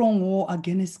a strong war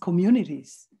against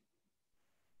communities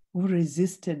who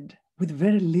resisted with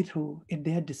very little at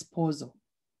their disposal.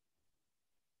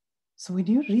 So when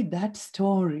you read that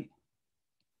story,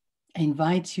 I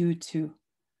invite you to,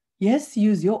 yes,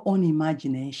 use your own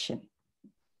imagination.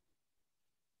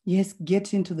 Yes,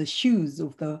 get into the shoes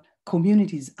of the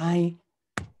communities I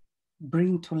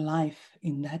bring to life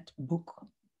in that book.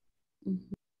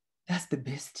 Mm-hmm. That's the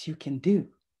best you can do.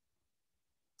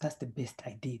 That's the best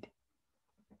I did.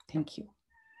 Thank you.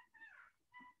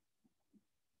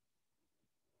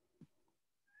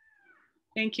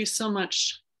 Thank you so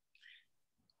much.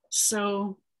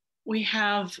 So we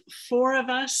have 4 of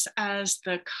us as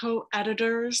the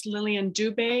co-editors. Lillian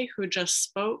Dubé, who just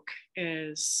spoke,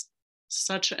 is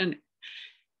such an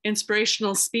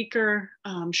inspirational speaker.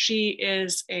 She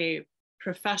is a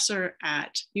professor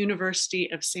at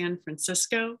University of San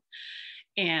Francisco.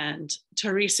 And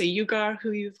Teresa Ugar,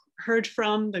 who you've heard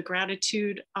from, the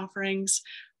gratitude offerings,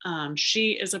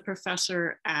 she is a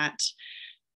professor at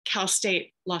Cal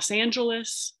State Los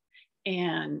Angeles.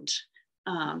 And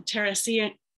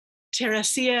Teresia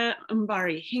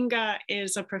Mbari Hinga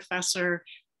is a professor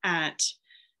at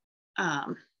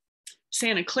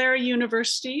Santa Clara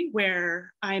University,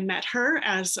 where I met her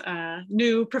as a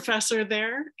new professor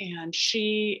there. And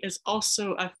she is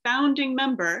also a founding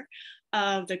member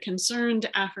of the Concerned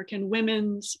African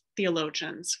Women's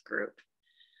Theologians group,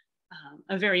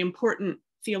 a very important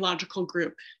theological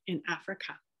group in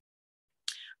Africa.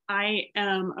 I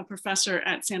am a professor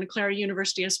at Santa Clara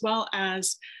University as well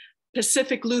as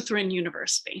Pacific Lutheran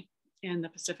University in the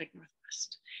Pacific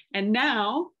Northwest. And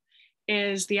now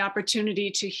is the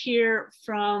opportunity to hear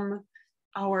from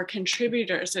our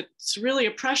contributors. It's really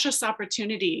a precious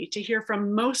opportunity to hear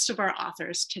from most of our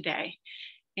authors today.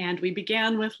 And we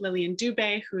began with Lillian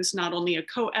Dubé, who's not only a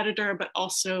co-editor, but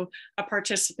also a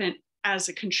participant as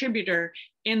a contributor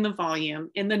in the volume,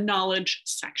 in the knowledge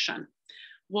section.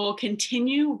 We'll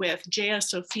continue with Jaya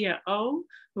Sophia O,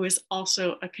 who is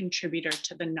also a contributor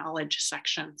to the knowledge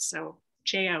section. So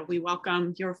Jaya, we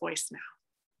welcome your voice now.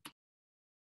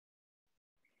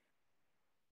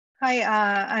 Hi,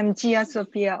 I'm Jia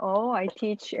Sophia Oh. I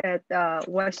teach at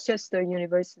Westchester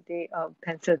University of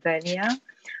Pennsylvania.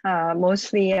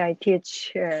 Mostly I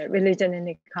teach religion and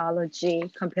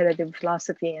ecology, comparative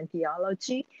philosophy and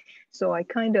theology. So I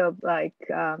kind of like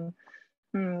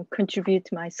contribute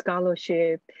my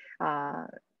scholarship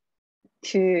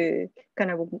to kind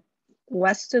of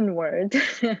Western world,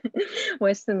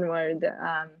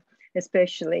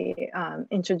 especially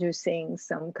introducing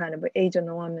some kind of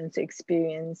Asian woman's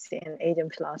experience in Asian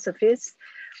philosophies.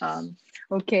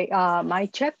 My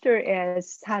chapter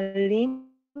is Salin,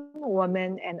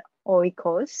 Woman and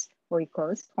Oikos,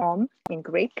 home in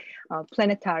Greek,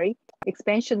 planetary,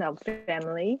 expansion of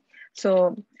family.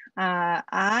 So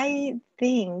I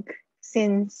think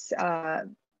since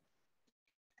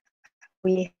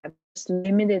we have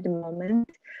limited moment,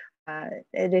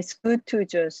 it is good to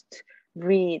just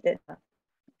read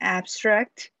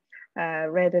abstract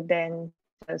rather than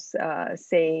just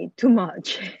say too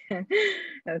much.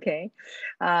 Okay.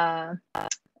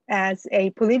 As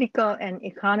a political and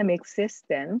economic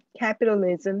system,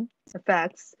 capitalism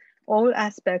affects all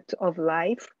aspects of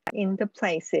life in the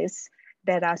places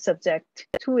that are subject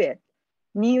to it.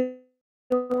 Neoliberal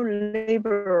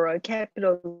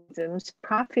capitalism's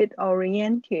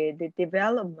profit-oriented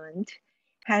development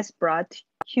has brought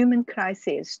human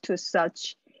crisis to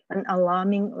such an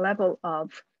alarming level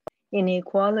of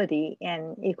inequality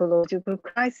and ecological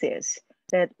crisis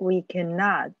that we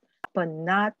cannot but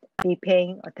not be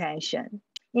paying attention.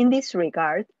 In this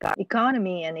regard,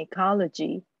 economy and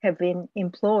ecology have been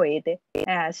employed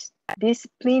as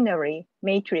disciplinary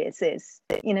matrices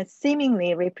in a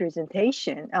seemingly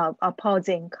representation of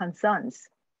opposing concerns.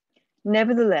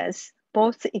 Nevertheless,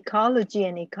 both ecology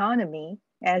and economy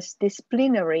as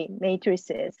disciplinary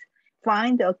matrices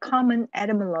find a common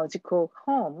etymological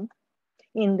home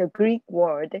in the Greek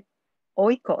word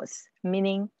oikos,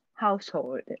 meaning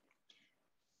household.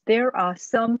 There are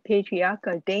some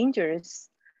patriarchal dangers,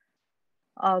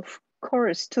 of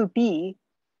course, to be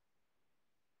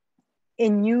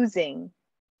in using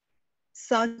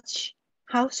such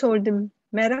household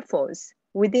metaphors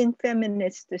within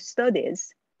feminist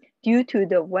studies due to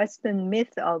the Western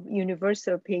myth of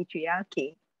universal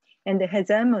patriarchy and the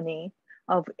hegemony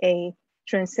of a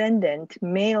transcendent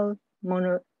male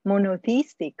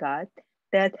monotheistic God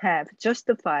that have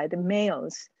justified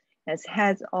males as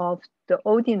heads of the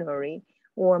ordinary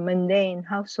or mundane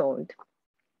household.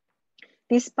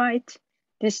 Despite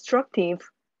destructive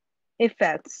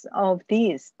effects of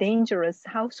these dangerous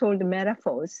household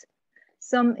metaphors,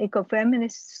 some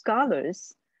ecofeminist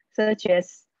scholars, such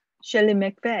as Shelley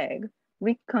McFadden,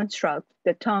 reconstruct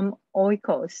the term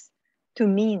oikos to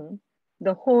mean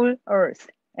the whole earth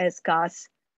as God's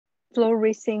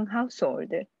flourishing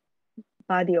household,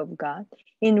 body of God,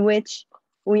 in which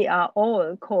we are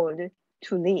all called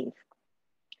to live.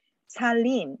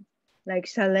 Salim, like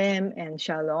Shalem and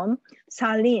Shalom,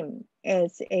 Salim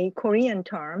is a Korean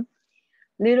term,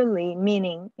 literally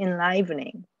meaning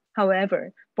enlivening.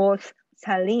 However, both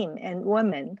Salim and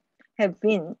woman have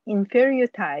been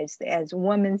inferiorized as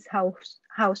women's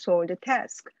household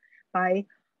task by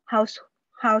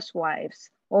housewives,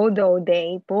 although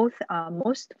they both are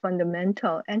most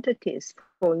fundamental entities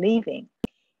for living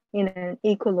in an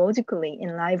ecologically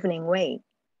enlivening way.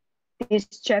 This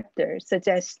chapter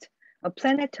suggests a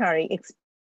planetary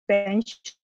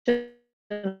expansion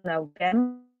of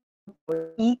family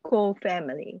or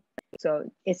eco-family. So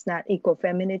it's not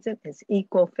ecofeminism, it's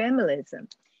eco-feminism,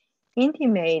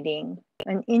 intimating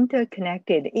an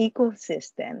interconnected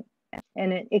ecosystem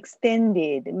and an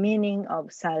extended meaning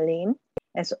of Salim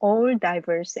as all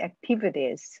diverse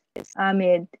activities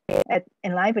amid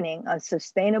enlivening a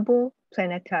sustainable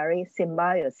planetary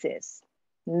symbiosis,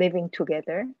 living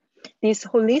together, This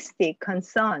holistic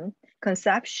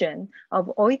conception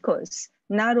of oikos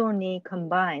not only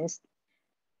combines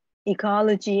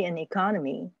ecology and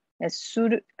economy as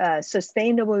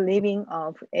sustainable living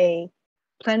of a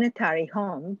planetary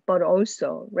home, but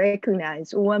also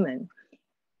recognize women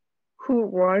who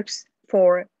works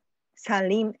for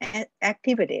Salim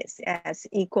activities as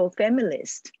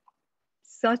eco-feminists,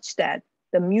 such that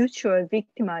the mutual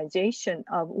victimization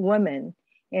of women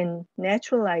and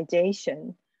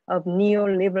naturalization of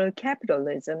neoliberal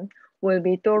capitalism will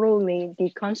be thoroughly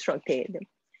deconstructed.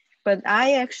 But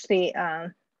I actually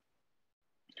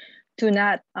do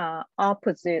not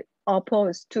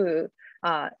oppose to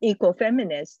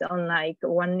ecofeminists, unlike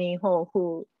Wan Ho,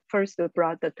 who first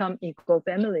brought the term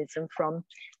ecofeminism from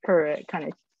her kind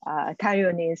of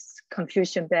Taiwanese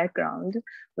Confucian background,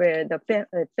 where the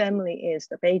family is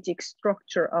the basic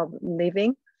structure of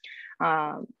living.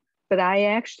 But I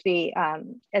actually, at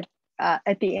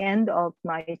the end of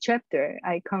my chapter,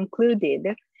 I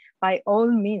concluded, by all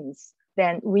means,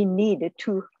 then we need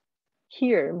to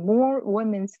hear more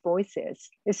women's voices,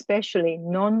 especially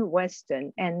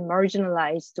non-Western and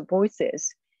marginalized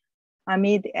voices,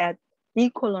 amid at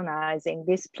decolonizing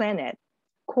this planet,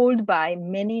 called by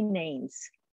many names: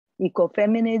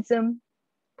 ecofeminism,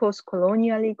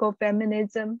 post-colonial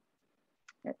ecofeminism.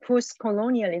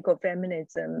 Post-colonial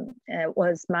ecofeminism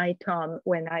was my term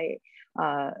when I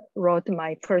wrote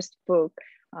my first book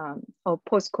of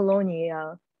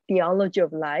post-colonial theology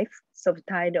of life,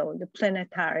 subtitled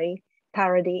Planetary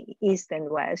Parity East and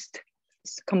West,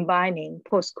 combining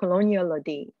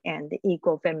post-coloniality and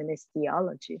eco-feminist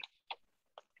theology,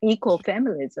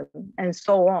 ecofeminism, and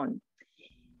so on.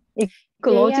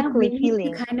 Ecologically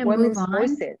healing women's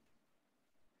voices.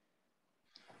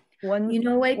 You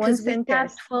know what? Because we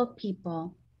have 12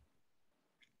 people.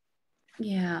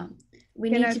 Yeah.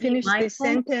 We Can need I to finish be mindful. this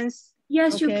sentence?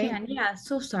 Yes, Okay. you can. Yeah,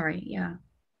 so sorry. Yeah.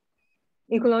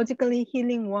 Ecologically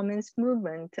healing women's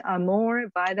movement are more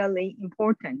vitally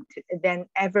important than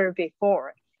ever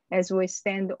before as we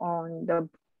stand on the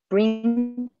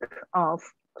brink of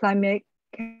climate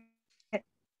catastrophe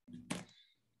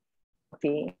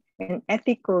and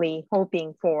ethically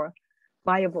hoping for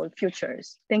viable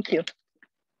futures. Thank you.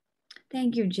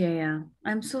 Thank you, Jaya.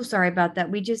 I'm so sorry about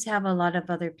that. We just have a lot of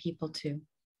other people too.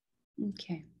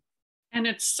 Okay. And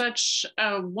it's such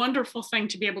a wonderful thing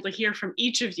to be able to hear from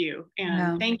each of you.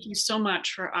 And thank you so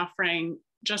much for offering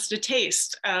just a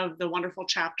taste of the wonderful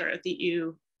chapter that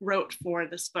you wrote for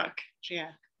this book, Jia.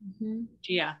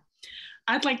 Jia.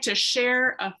 I'd like to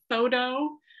share a photo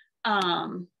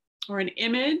or an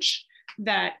image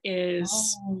that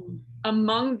is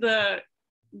among the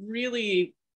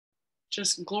really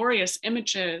just glorious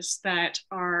images that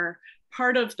are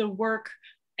part of the work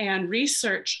and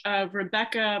research of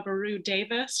Rebecca Baru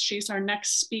Davis. She's our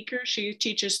next speaker. She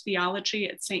teaches theology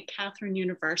at St. Catherine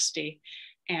University.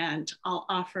 And I'll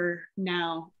offer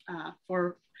now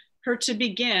for her to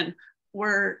begin.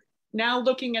 We're now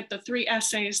looking at the 3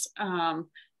 essays of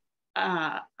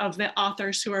the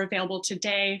authors who are available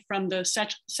today from the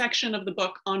section of the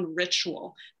book on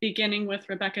ritual, beginning with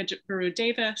Rebecca Baru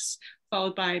Davis,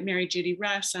 followed by Mary Judy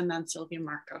Ress, and then Sylvia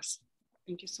Marcos.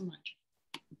 Thank you so much.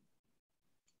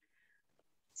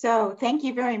 So thank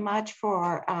you very much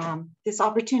for this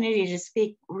opportunity to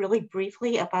speak really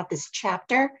briefly about this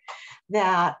chapter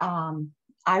that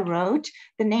I wrote.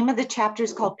 The name of the chapter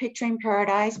is called Picturing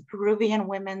Paradise, Peruvian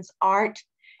Women's Art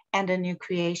and a New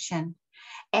Creation.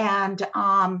 And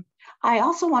I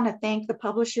also want to thank the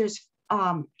publishers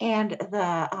and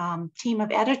the team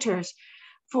of editors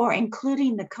for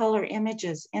including the color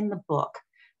images in the book,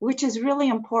 which is really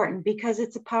important because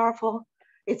it's a powerful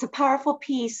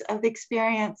piece of the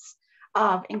experience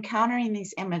of encountering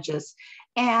these images.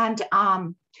 And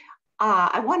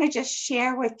I want to just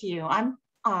share with you,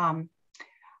 I'm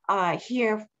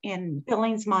here in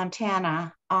Billings,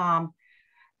 Montana,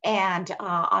 and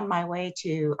on my way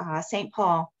to St.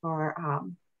 Paul for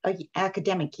an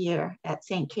academic year at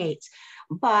St. Kate's.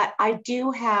 But I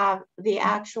do have the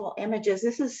actual images.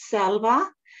 This is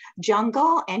selva,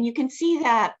 jungle, and you can see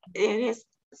that it is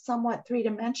somewhat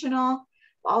three-dimensional.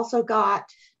 Also got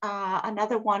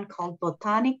another one called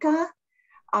Botanica,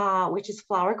 which is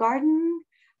flower garden.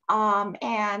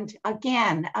 And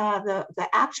again, the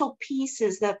actual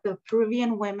pieces that the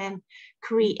Peruvian women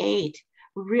create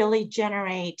really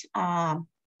generate a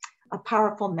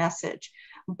powerful message.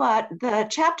 But the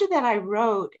chapter that I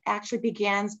wrote actually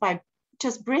begins by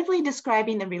just briefly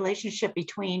describing the relationship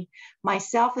between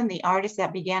myself and the artist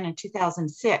that began in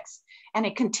 2006. And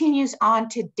it continues on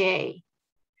today.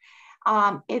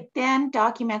 It then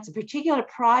documents a particular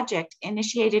project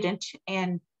initiated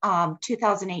in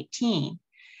 2018.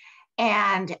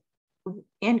 And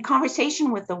in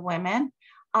conversation with the women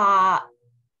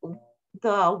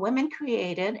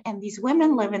created, and these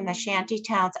women live in the shanty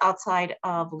towns outside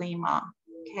of Lima,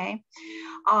 okay?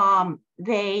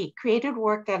 They created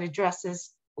work that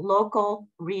addresses local,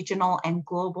 regional, and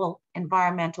global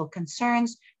environmental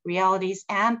concerns, realities,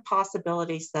 and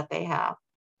possibilities that they have.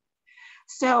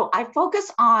 So I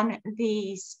focus on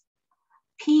these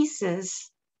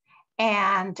pieces,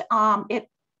 and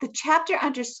the chapter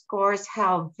underscores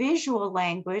how visual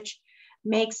language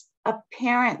makes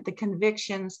apparent the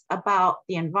convictions about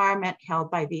the environment held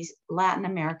by these Latin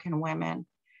American women,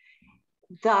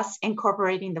 thus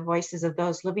incorporating the voices of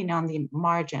those living on the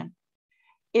margin.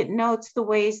 It notes the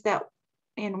ways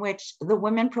in which the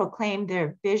women proclaim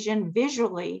their vision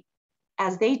visually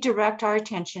as they direct our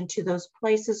attention to those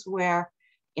places where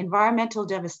environmental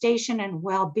devastation and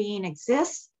well-being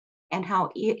exists, and how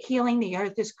healing the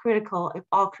earth is critical if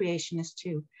all creation is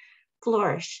to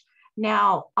flourish.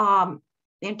 Now,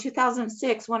 in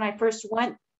 2006, when I first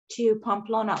went to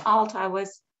Pamplona Alta, I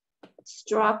was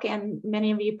struck, and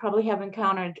many of you probably have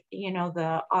encountered,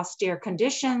 the austere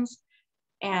conditions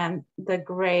and the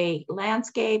gray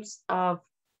landscapes of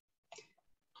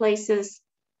places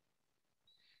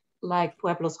like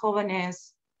Pueblos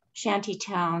Jóvenes, shanty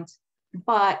towns.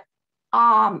 But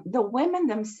the women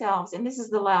themselves, and this is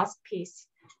the last piece,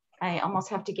 I almost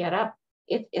have to get up.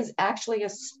 It is actually a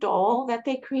stole that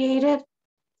they created,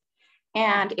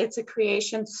 and it's a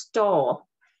creation stole.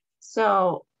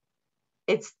 So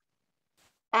it's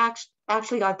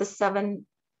actually got the 7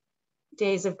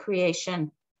 days of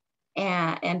creation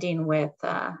and ending with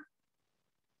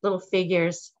little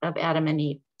figures of Adam and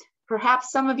Eve.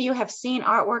 Perhaps some of you have seen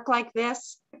artwork like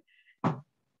this.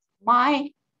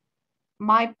 My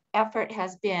effort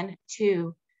has been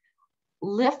to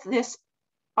lift this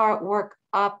artwork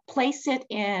up, place it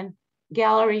in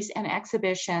galleries and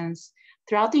exhibitions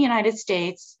throughout the United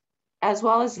States, as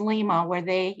well as Lima, where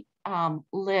they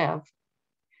live,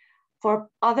 for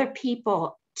other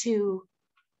people to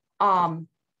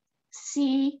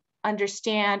see,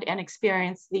 understand, and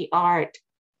experience the art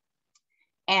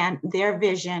and their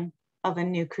vision of a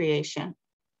new creation.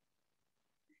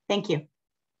 Thank you.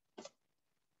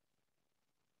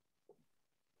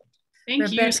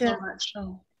 Thank you so much.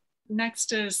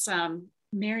 Next is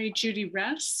Mary Judy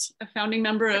Ress, a founding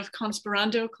member of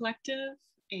Conspirando Collective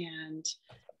and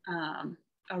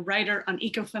a writer on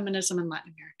ecofeminism in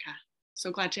Latin America.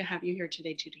 So glad to have you here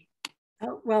today, Judy.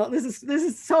 Well, this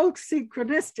is so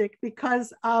synchronistic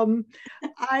because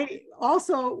I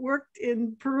also worked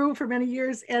in Peru for many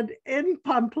years, and in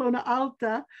Pamplona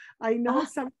Alta, I know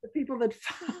some of the people that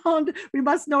found, we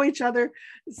must know each other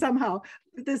somehow.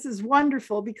 This is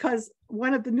wonderful because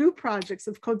one of the new projects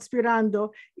of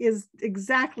Conspirando is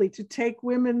exactly to take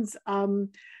women's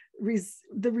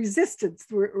the resistance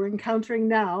we're encountering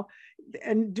now,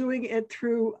 and doing it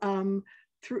through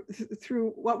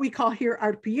what we call here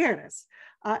arpilleras.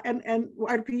 And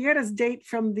arpilleras date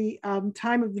from the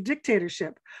time of the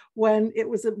dictatorship, when it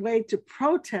was a way to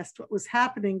protest what was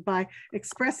happening by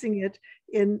expressing it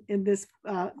in this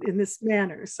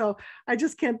manner. So I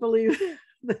just can't believe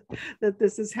that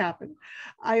this has happened.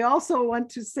 I also want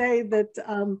to say that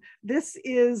this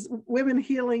is Women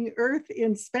Healing Earth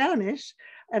in Spanish,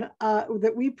 and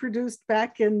that we produced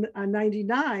back in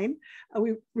 '99.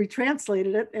 We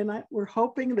retranslated it, and we're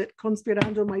hoping that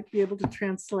Conspirando might be able to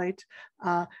translate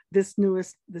this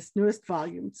newest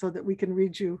volume so that we can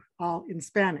read you all in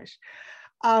Spanish.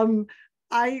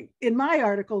 In my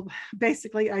article,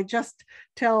 basically, I just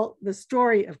tell the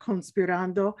story of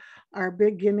Conspirando, our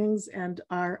beginnings and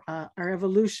our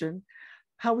evolution,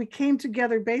 how we came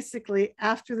together basically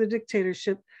after the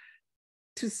dictatorship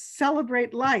to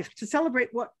celebrate life, to celebrate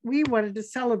what we wanted to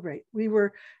celebrate. We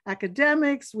were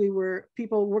academics, we were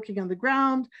people working on the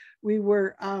ground, we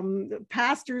were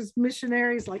pastors,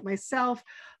 missionaries like myself,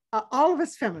 all of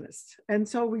us feminists. And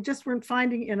so we just weren't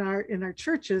finding in our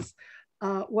churches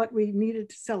what we needed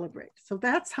to celebrate. So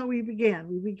that's how we began.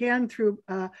 We began through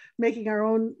making our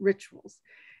own rituals.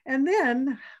 And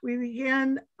then we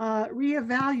began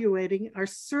reevaluating our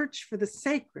search for the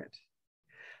sacred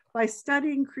by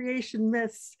studying creation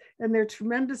myths and their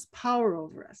tremendous power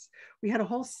over us. We had a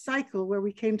whole cycle where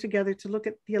we came together to look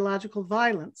at theological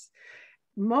violence,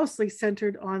 mostly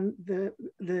centered on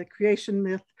the creation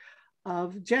myth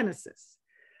of Genesis.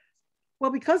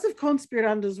 Well, because of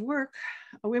Conspirando's work,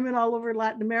 women all over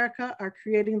Latin America are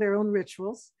creating their own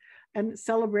rituals and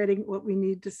celebrating what we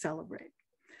need to celebrate.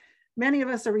 Many of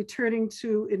us are returning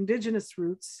to indigenous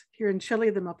roots. Here in Chile,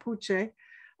 the Mapuche,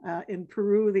 in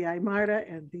Peru, the Aymara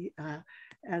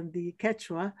and the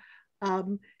Quechua.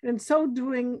 In so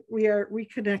doing, we are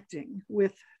reconnecting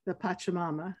with the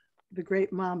Pachamama, the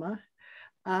great mama,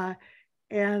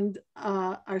 and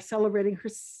are celebrating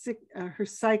her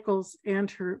cycles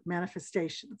and her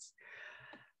manifestations.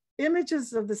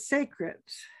 Images of the sacred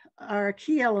are a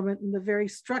key element in the very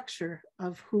structure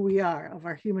of who we are, of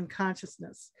our human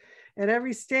consciousness, at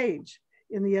every stage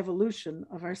in the evolution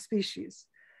of our species.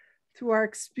 Through our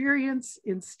experience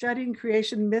in studying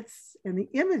creation myths and the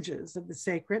images of the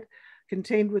sacred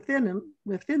contained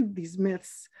within these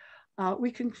myths,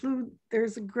 we conclude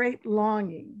there's a great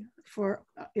longing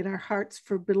in our hearts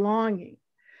for belonging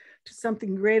to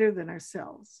something greater than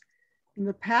ourselves. In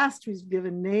the past, we've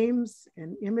given names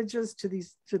and images to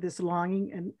this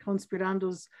longing, and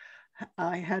Conspirandos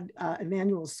had an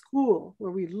annual school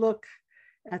where we look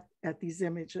at these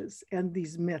images and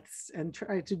these myths and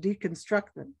try to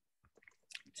deconstruct them.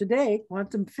 Today,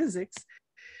 quantum physics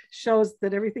shows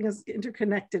that everything is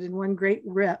interconnected in one great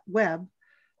web,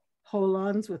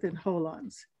 holons within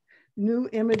holons. New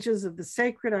images of the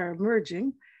sacred are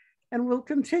emerging and will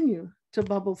continue to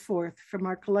bubble forth from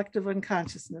our collective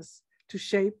unconsciousness to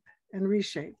shape and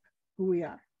reshape who we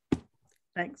are.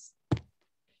 Thanks.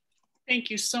 Thank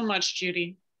you so much,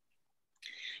 Judy.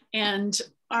 And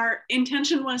our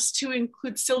intention was to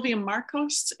include Sylvia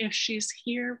Marcos. If she's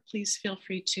here, please feel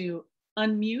free to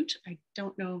unmute. I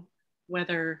don't know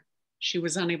whether she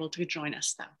was unable to join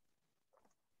us though.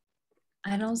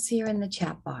 I don't see her in the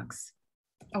chat box.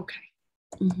 Okay.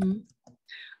 Mm-hmm.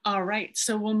 All right,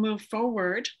 so we'll move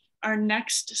forward. Our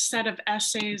next set of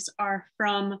essays are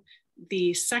from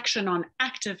the section on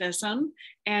activism,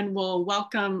 and we'll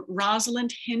welcome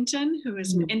Rosalind Hinton, who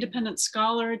is an independent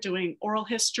scholar doing oral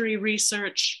history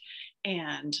research,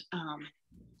 and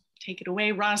take it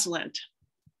away, Rosalind.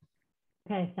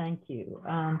 Okay, thank you.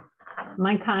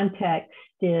 My context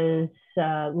is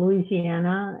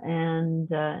Louisiana and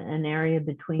an area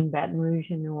between Baton Rouge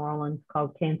and New Orleans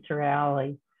called Cancer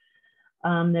Alley.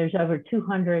 There's over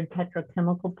 200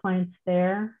 petrochemical plants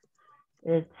there.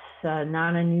 It's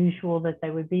not unusual that they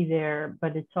would be there,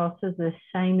 but it's also the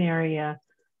same area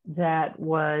that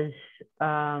was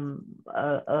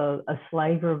a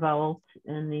slave revolt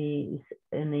in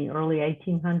the early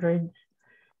 1800s,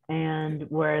 and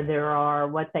where there are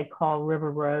what they call River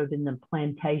Road and the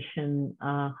plantation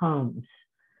homes.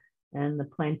 And the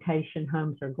plantation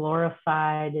homes are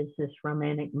glorified as this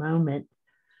romantic moment,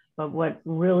 but what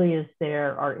really is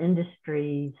there are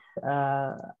industries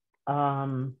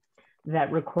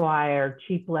that require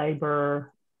cheap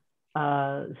labor,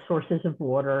 sources of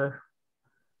water,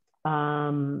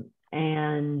 and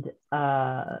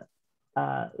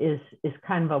is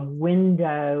kind of a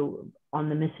window on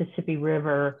the Mississippi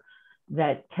River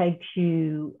that takes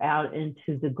you out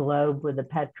into the globe with the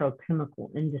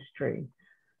petrochemical industry.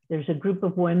 There's a group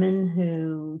of women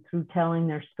who, through telling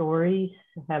their stories,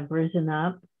 have risen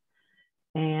up,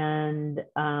 and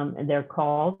they're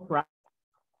called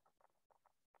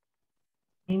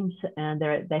names, and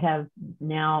they have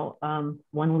now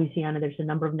one Louisiana. There's a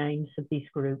number of names of these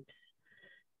groups,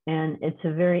 and it's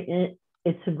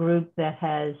a group that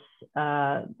has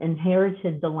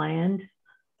inherited the land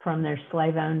from their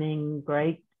slave-owning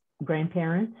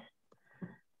great-grandparents,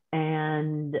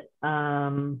 and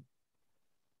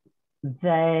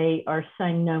they are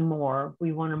saying no more.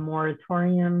 We want a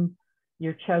moratorium.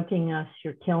 You're choking us,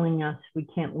 you're killing us. We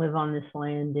can't live on this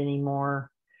land anymore.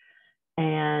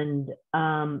 And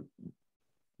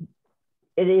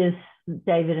it is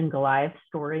David and Goliath's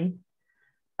story.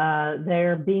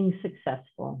 They're being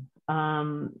successful.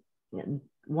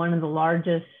 One of the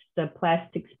largest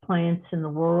plastics plants in the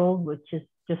world, which is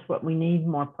just what we need,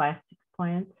 more plastics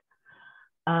plants,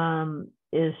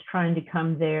 is trying to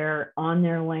come there on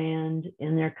their land,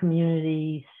 in their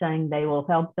community, saying they will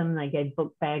help them. They gave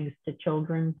book bags to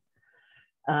children,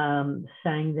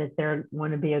 saying that they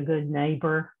want to be a good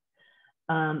neighbor.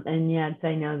 And yet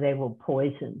they know they will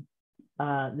poison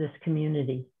this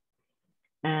community.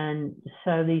 And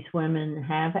so these women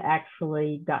have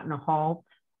actually gotten a halt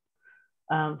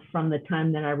from the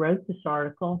time that I wrote this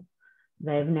article.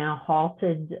 They've now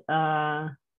halted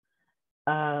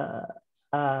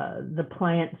the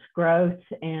plant's growth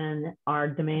and are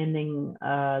demanding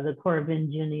the Corps of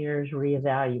Engineers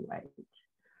reevaluate.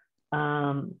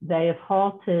 They have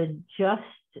halted just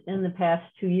in the past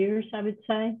 2 years, I would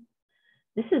say.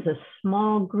 This is a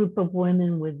small group of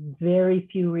women with very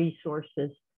few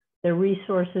resources. Their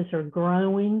resources are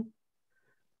growing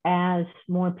as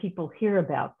more people hear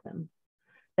about them.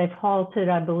 They've halted,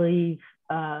 I believe,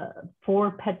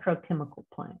 4 petrochemical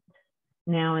plants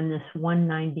now in this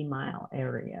 190-mile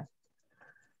area.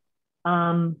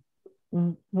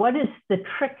 What is the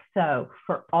trick, though,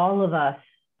 for all of us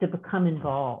to become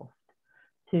involved,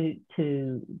 to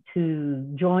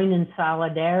join in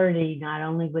solidarity, not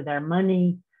only with our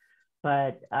money,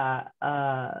 but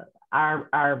our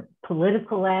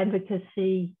political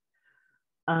advocacy?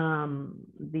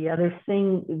 The other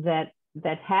thing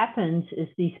that happens is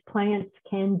these plants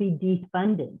can be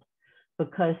defunded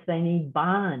because they need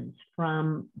bonds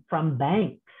from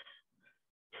banks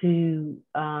to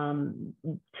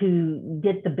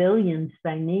get the billions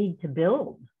they need to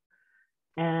build,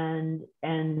 and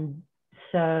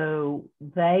so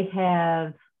they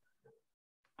have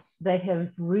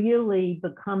really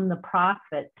become the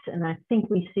prophets, and I think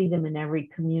we see them in every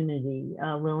community.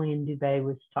 Lillian Dubé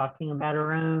was talking about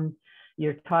her own.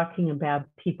 You're talking about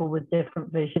people with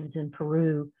different visions in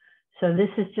Peru. So this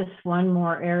is just one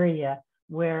more area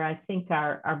where I think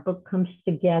our book comes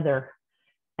together,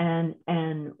 and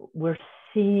we're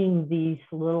seeing these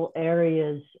little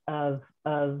areas of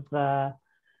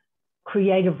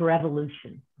creative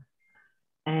revolution,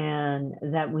 and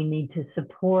that we need to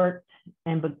support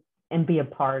and be a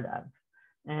part of.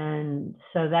 And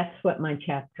so that's what my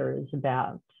chapter is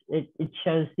about. It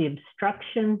shows the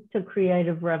obstruction to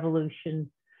creative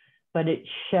revolution, but it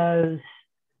shows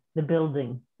the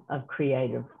building of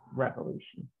creative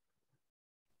revolution.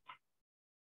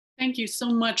 Thank you so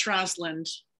much, Rosalind,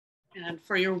 and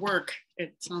for your work.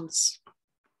 It sounds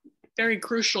very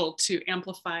crucial to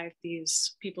amplify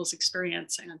these people's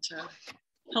experience and to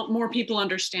help more people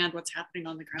understand what's happening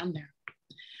on the ground there.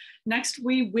 Next,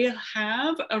 we will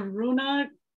have Aruna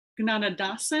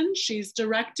Gnanadasan. She's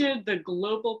directed the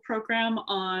global program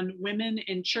on women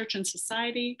in church and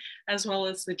society, as well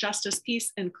as the justice,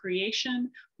 peace, and creation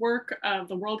work of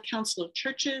the World Council of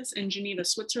Churches in Geneva,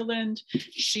 Switzerland.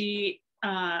 She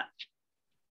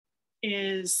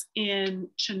is in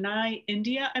Chennai,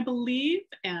 India, I believe,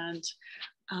 and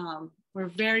we're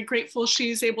very grateful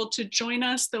she's able to join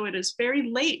us, though it is very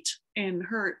late in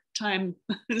her time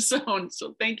zone.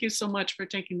 So thank you so much for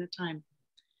taking the time.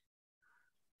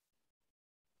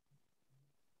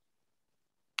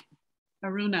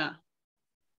 Aruna,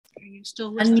 are you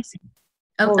still listening?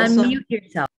 Unmute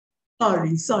yourself.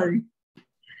 Sorry.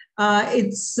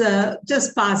 It's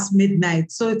just past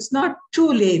midnight, so it's not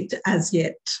too late as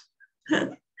yet.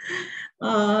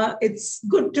 It's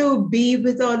good to be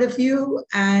with all of you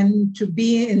and to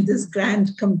be in this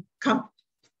grand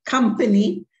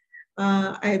company.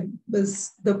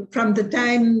 From the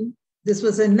time this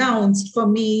was announced, for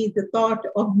me, the thought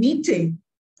of meeting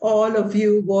all of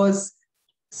you was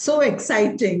so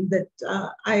exciting that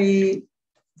I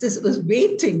just was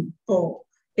waiting for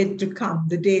it to come,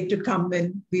 the day to come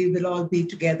when we will all be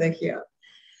together here.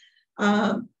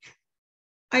 I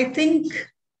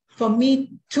think for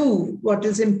me too, what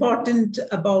is important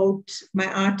about my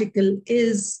article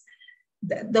is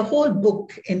that the whole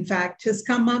book, in fact, has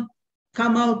come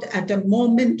out at a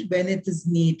moment when it is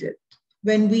needed,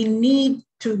 when we need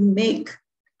to make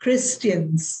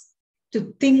Christians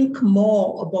to think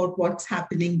more about what's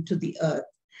happening to the earth.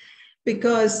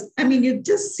 Because, I mean, you've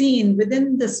just seen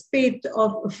within the spate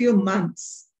of a few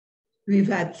months, we've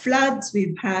had floods,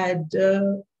 we've had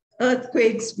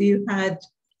earthquakes, we've had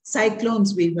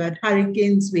cyclones, we've had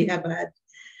hurricanes, we have had,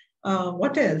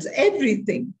 what else?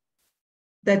 Everything.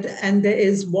 And there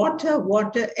is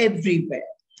water everywhere.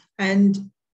 And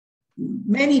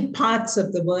many parts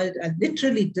of the world are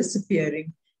literally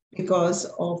disappearing because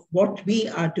of what we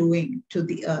are doing to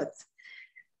the earth.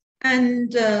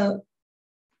 And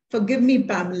forgive me,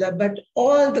 Pamela, but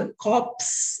all the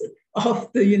COPs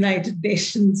of the United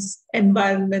Nations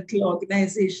Environmental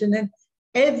Organization and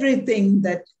everything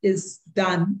that is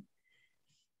done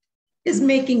is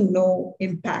making no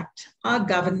impact. Our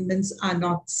governments are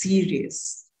not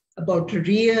serious about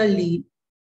really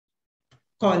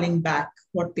calling back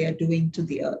what they are doing to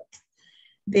the earth.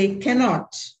 They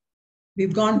cannot.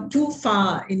 We've gone too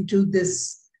far into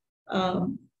this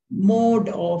mode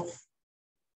of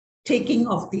taking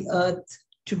off the earth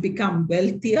to become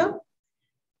wealthier,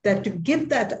 that to give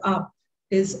that up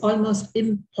is almost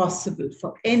impossible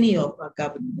for any of our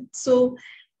governments. So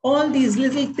all these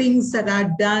little things that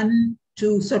are done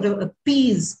to sort of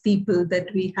appease people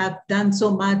that we have done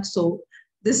so much, so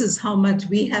this is how much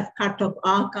we have cut off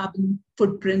our carbon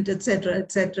footprint, et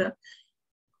cetera,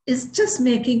 is just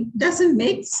doesn't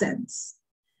make sense.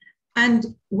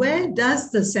 And where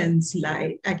does the sense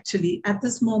lie? Actually, at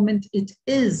this moment, it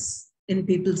is in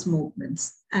people's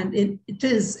movements. And it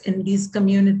is in these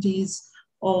communities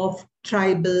of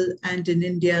tribal and in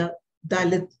India,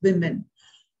 Dalit women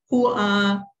who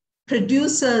are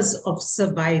producers of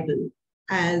survival,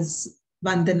 as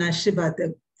Vandana Shiva,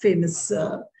 the famous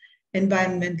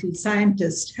environmental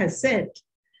scientist, has said.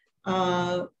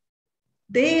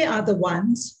 They are the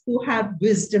ones who have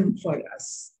wisdom for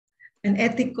us, an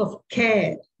ethic of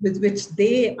care with which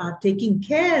they are taking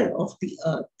care of the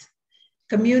earth.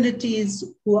 Communities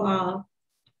who are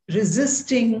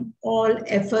resisting all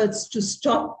efforts to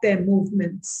stop their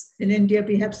movements. In India,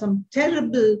 we have some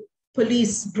terrible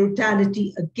police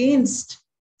brutality against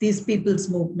these people's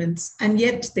movements, and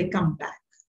yet they come back,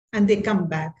 and they come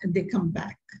back, and they come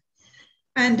back.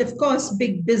 And of course,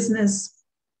 big business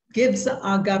gives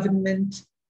our government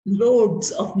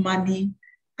loads of money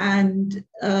and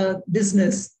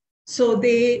business. So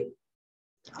they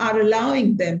are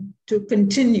allowing them to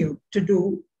continue to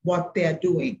do what they are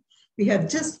doing. We have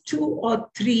just 2 or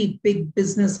 3 big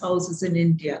business houses in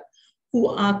India who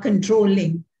are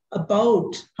controlling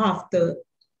about half the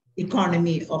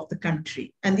economy of the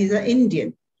country. And these are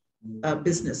Indian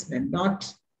businessmen,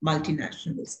 not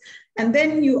multinationals. And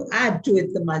then you add to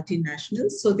it the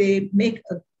multinationals. So they make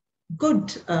a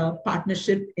good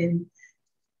partnership in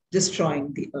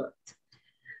destroying the earth.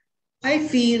 I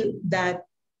feel that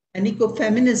an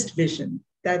ecofeminist vision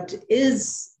that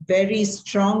is very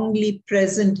strongly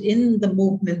present in the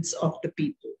movements of the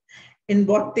people, in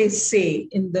what they say,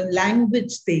 in the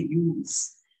language they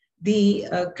use, the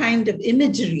kind of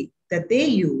imagery that they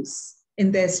use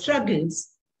in their struggles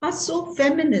are so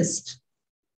feminist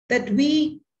that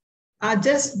we are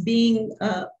just being,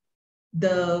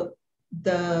 the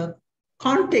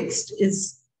context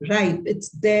is ripe. It's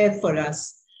there for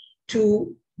us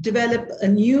to develop a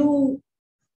new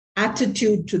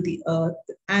attitude to the earth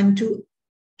and to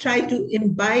try to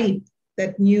imbibe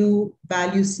that new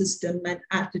value system and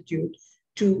attitude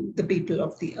to the people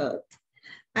of the earth.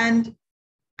 And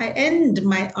I end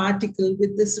my article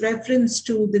with this reference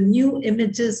to the new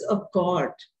images of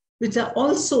God, which are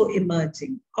also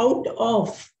emerging out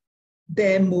of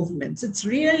their movements. It's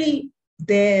really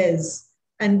theirs,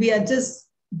 and we are just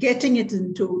getting it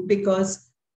into,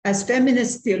 because as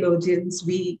feminist theologians,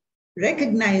 we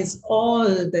recognize all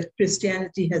that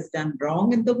Christianity has done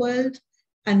wrong in the world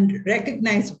and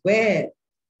recognize where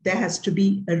there has to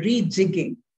be a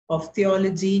rejigging of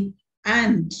theology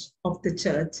and of the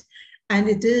church. And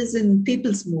it is in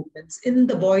people's movements, in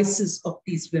the voices of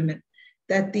these women,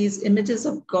 that these images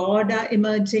of God are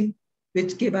emerging,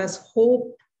 which give us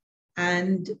hope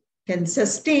and can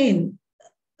sustain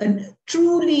and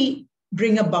truly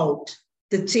bring about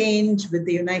the change with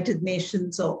the United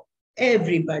Nations or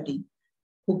everybody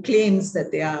who claims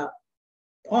that they are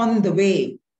on the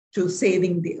way to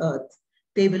saving the earth.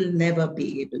 They will never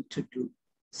be able to do.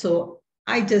 So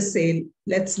I just say,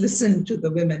 let's listen to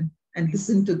the women and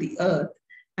listen to the earth,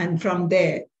 and from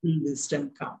there will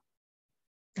wisdom come.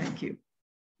 Thank you.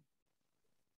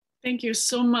 Thank you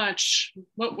so much.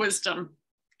 What wisdom,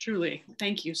 truly.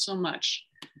 Thank you so much.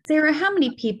 Sarah, how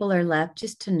many people are left,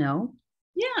 just to know?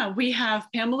 Yeah, we have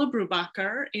Pamela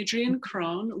Brubacher, Adrienne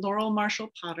Crone, Laurel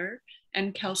Marshall-Potter,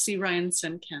 and Kelsey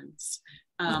Ryan-Sinkins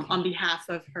on behalf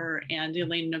of her and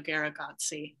Elaine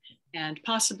Noguera-Gotzi, and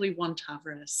possibly Juan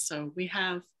Tavares. So we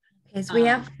have... Okay, so we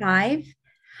have 5.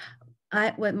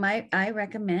 What I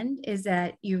recommend is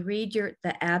that you read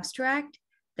the abstract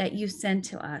that you sent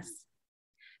to us,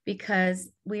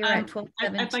 because we are at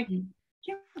 12:17.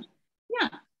 Yeah.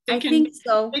 I think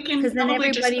so, because then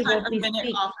everybody will be a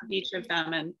minute off of each of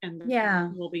them, and yeah,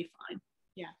 we'll be fine.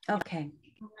 Yeah. Okay.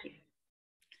 Right.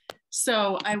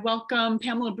 So I welcome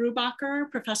Pamela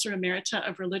Brubacher, Professor Emerita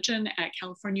of Religion at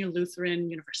California Lutheran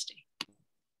University.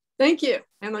 Thank you.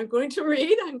 And I'm going to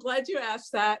read. I'm glad you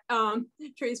asked that,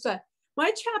 Teresa.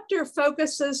 My chapter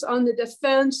focuses on the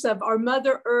defense of our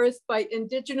Mother Earth by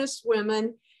Indigenous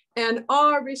women and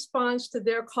our response to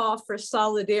their call for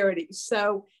solidarity.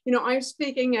 So, I'm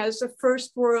speaking as a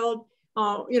first world,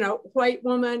 white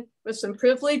woman with some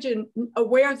privilege and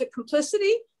aware of the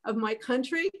complicity of my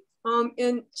country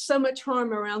in so much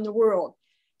harm around the world.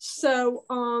 So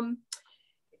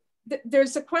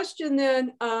there's a question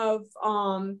then of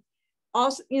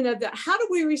also, how do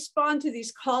we respond to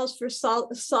these calls for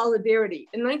solidarity?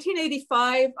 In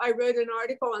 1985, I wrote an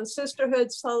article on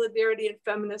sisterhood, solidarity, and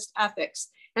feminist ethics,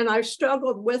 and I've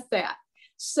struggled with that.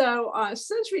 So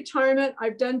since retirement,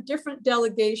 I've done different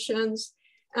delegations,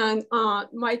 and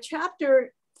my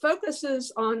chapter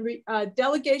focuses on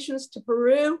delegations to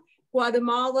Peru,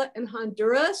 Guatemala, and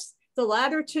Honduras, the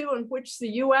latter 2 in which the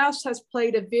US has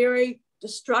played a very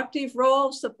destructive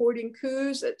role, supporting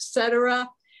coups, et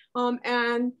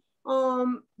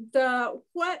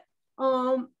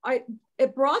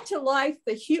It brought to life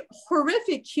the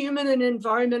horrific human and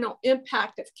environmental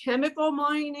impact of chemical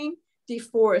mining,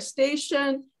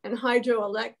 deforestation, and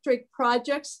hydroelectric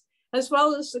projects, as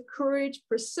well as the courage,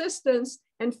 persistence,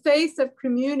 and faith of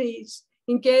communities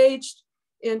engaged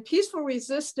in peaceful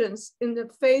resistance in the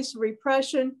face of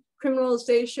repression,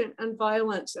 criminalization, and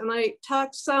violence. And I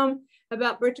talked some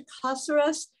about Berta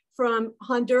Cáceres from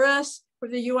Honduras,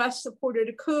 where the US supported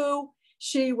a coup.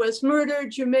 She was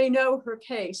murdered. You may know her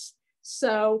case.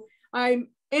 So I'm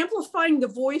amplifying the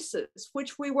voices,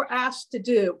 which we were asked to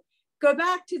do. Go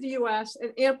back to the US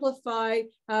and amplify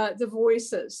the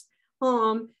voices.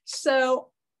 So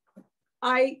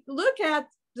I look at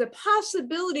the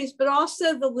possibilities, but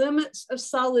also the limits of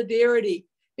solidarity,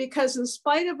 because in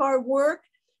spite of our work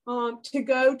to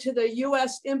go to the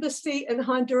US Embassy in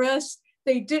Honduras,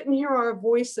 they didn't hear our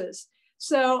voices.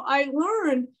 So I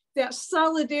learned that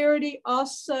solidarity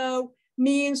also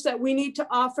means that we need to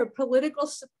offer political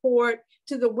support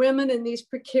to the women in these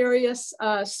precarious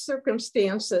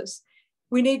circumstances.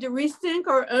 We need to rethink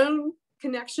our own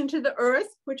connection to the earth,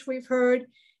 which we've heard.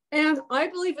 And I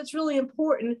believe it's really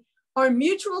important. Our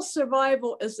mutual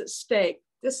survival is at stake.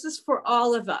 This is for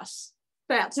all of us.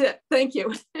 That's it. Thank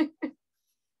you.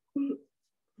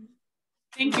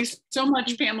 Thank you so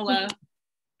much, Pamela.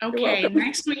 Okay,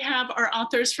 next we have our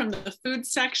authors from the food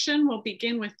section. We'll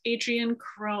begin with Adrienne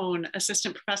Crone,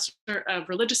 Assistant Professor of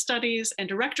Religious Studies and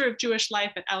Director of Jewish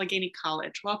Life at Allegheny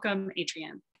College. Welcome,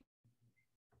 Adrienne.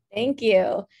 Thank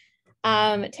you.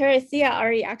 Teresia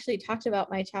already actually talked about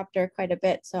my chapter quite a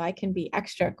bit, so I can be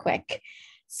extra quick.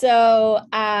 So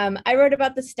I wrote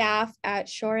about the staff at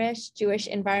Shoresh Jewish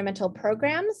Environmental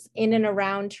Programs in and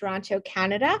around Toronto,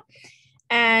 Canada.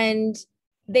 And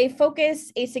they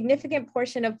focus a significant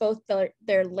portion of both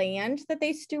their land that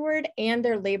they steward and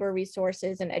their labor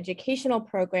resources and educational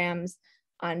programs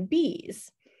on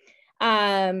bees.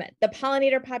 The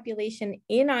pollinator population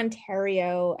in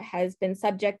Ontario has been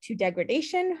subject to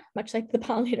degradation, much like the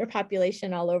pollinator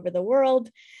population all over the world,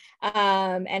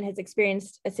 and has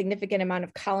experienced a significant amount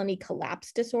of colony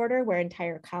collapse disorder, where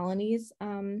entire colonies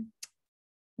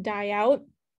die out.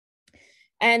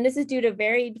 And this is due to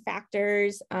varied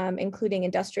factors, including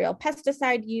industrial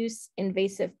pesticide use,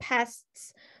 invasive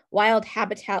pests, wild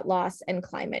habitat loss, and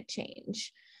climate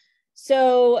change.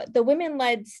 So the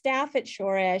women-led staff at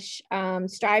Shoresh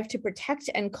strive to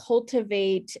protect and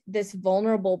cultivate this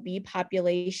vulnerable bee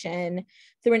population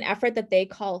through an effort that they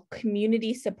call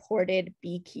community-supported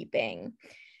beekeeping.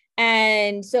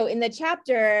 And so in the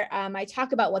chapter, I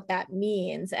talk about what that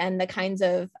means and the kinds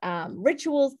of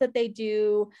rituals that they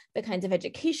do, the kinds of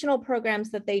educational programs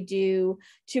that they do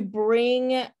to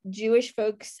bring Jewish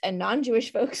folks and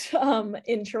non-Jewish folks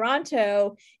in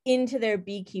Toronto into their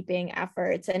beekeeping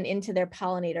efforts and into their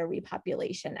pollinator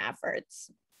repopulation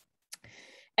efforts.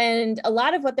 And a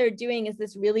lot of what they're doing is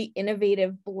this really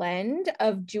innovative blend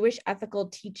of Jewish ethical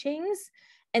teachings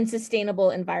and sustainable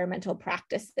environmental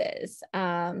practices.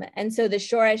 And so the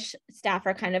Shoresh staff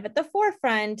are kind of at the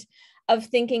forefront of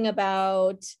thinking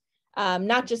about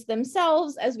not just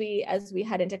themselves as we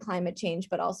head into climate change,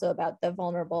 but also about the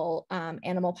vulnerable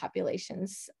animal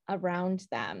populations around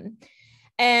them.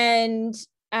 And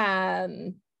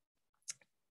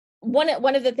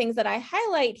one of the things that I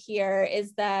highlight here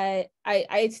is that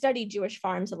I study Jewish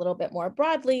farms a little bit more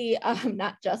broadly,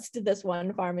 not just this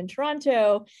one farm in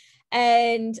Toronto.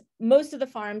 And most of the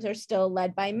farms are still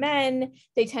led by men.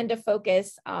 They tend to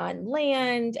focus on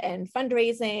land and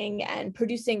fundraising and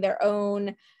producing their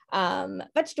own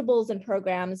vegetables and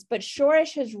programs. But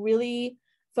Shoresh has really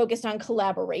focused on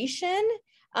collaboration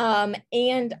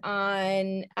and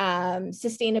on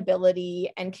sustainability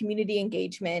and community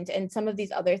engagement and some of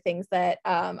these other things that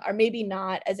are maybe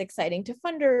not as exciting to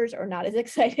funders or not as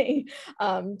exciting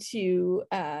to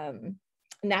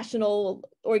national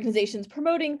organizations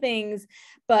promoting things,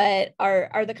 but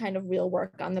are the kind of real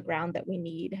work on the ground that we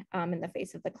need in the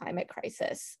face of the climate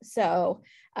crisis. So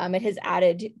it has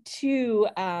added to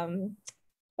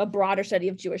a broader study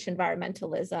of Jewish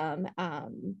environmentalism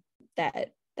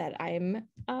that I'm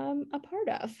a part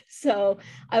of. So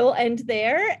I will end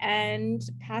there and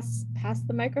pass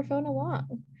the microphone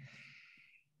along.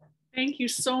 Thank you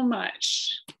so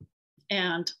much.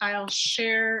 And I'll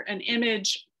share an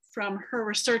image from her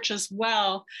research as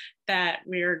well that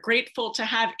we're grateful to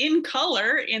have in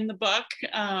color in the book.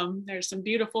 There's some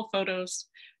beautiful photos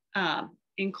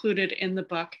included in the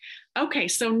book. Okay,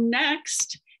 so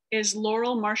next is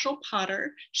Laurel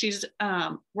Marshall-Potter. She's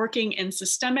working in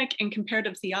systemic and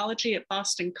comparative theology at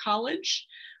Boston College.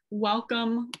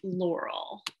 Welcome,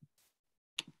 Laurel.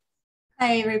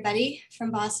 Hi, everybody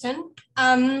from Boston.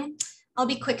 I'll I'll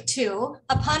be quick too.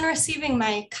 Upon receiving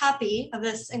my copy of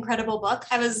this incredible book,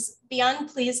 I was beyond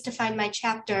pleased to find my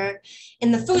chapter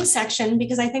in the food section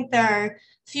because I think there are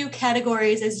few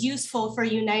categories as useful for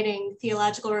uniting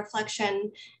theological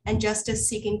reflection and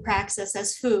justice-seeking praxis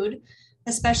as food,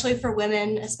 especially for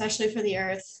women, especially for the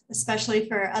earth, especially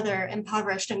for other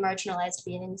impoverished and marginalized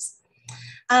beings.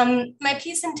 My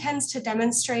piece intends to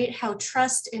demonstrate how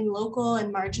trust in local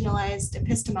and marginalized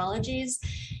epistemologies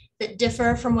that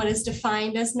differ from what is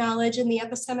defined as knowledge in the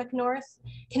epistemic North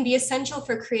can be essential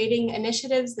for creating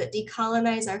initiatives that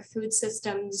decolonize our food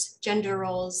systems, gender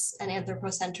roles, and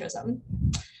anthropocentrism.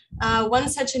 One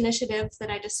such initiative that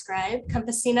I describe,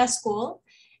 Campesina School,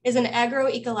 is an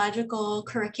agroecological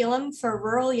curriculum for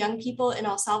rural young people in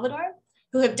El Salvador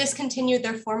who have discontinued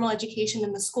their formal education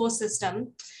in the school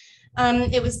system.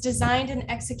 It was designed and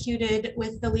executed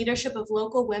with the leadership of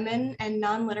local women and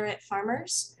non-literate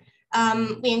farmers.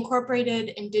 We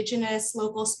incorporated indigenous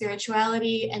local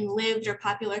spirituality and lived or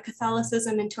popular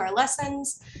Catholicism into our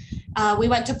lessons. We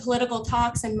went to political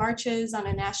talks and marches on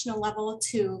a national level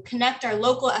to connect our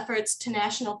local efforts to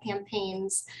national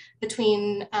campaigns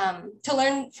between, to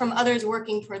learn from others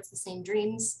working towards the same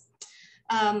dreams.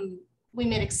 We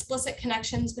made explicit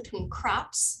connections between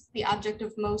crops, the object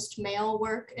of most male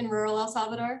work in rural El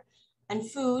Salvador, and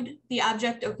food, the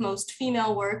object of most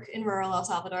female work in rural El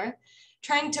Salvador,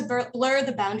 trying to blur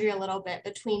the boundary a little bit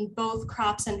between both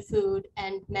crops and food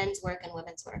and men's work and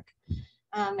women's work.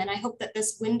 And I hope that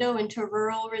this window into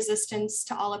rural resistance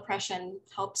to all oppression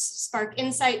helps spark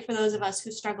insight for those of us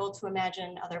who struggle to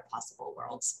imagine other possible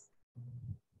worlds.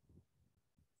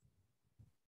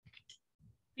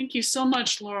 Thank you so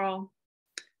much, Laurel.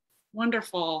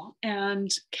 Wonderful. And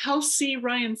Kelsey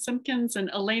Ryan Simpkins and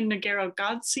Elaine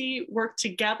Noguero-Godsey worked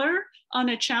together on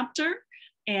a chapter,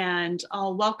 and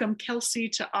I'll welcome Kelsey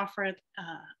to offer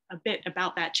a bit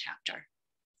about that chapter.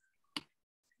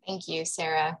 Thank you,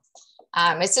 Sarah.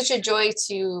 It's such a joy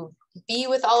to be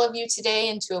with all of you today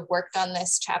and to have worked on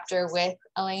this chapter with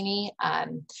Elaine.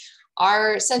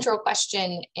 Our central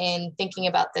question in thinking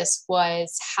about this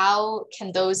was, how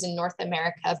can those in North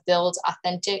America build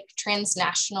authentic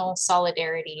transnational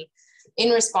solidarity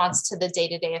in response to the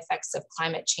day-to-day effects of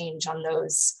climate change on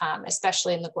those,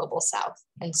 especially in the global South?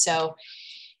 And so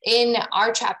in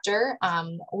our chapter,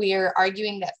 we are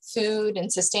arguing that food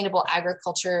and sustainable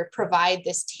agriculture provide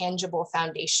this tangible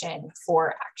foundation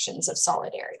for actions of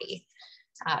solidarity.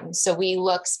 So we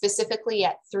look specifically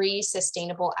at 3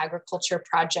 sustainable agriculture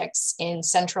projects in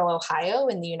central Ohio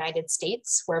in the United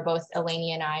States, where both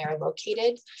Elaine and I are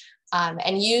located,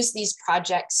 and use these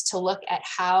projects to look at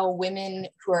how women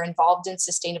who are involved in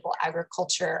sustainable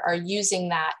agriculture are using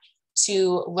that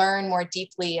to learn more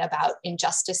deeply about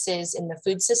injustices in the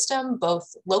food system,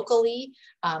 both locally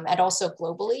and also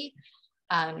globally.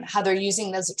 How they're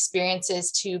using those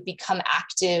experiences to become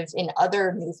active in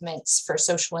other movements for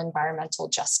social and environmental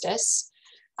justice,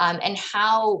 and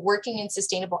how working in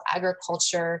sustainable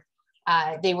agriculture,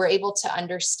 they were able to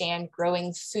understand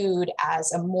growing food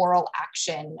as a moral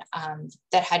action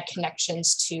that had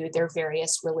connections to their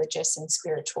various religious and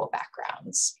spiritual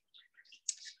backgrounds.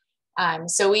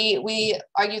 So we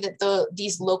argue that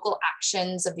these local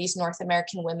actions of these North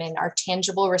American women are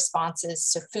tangible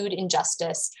responses to food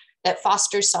injustice that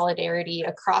fosters solidarity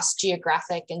across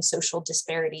geographic and social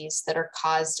disparities that are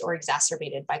caused or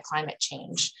exacerbated by climate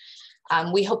change.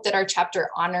 We hope that our chapter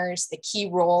honors the key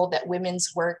role that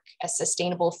women's work as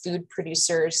sustainable food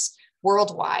producers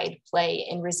worldwide play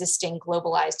in resisting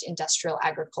globalized industrial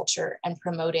agriculture and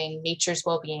promoting nature's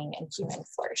well-being and human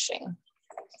flourishing.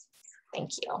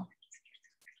 Thank you.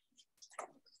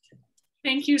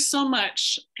 Thank you so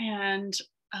much. And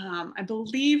I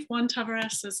believe Juan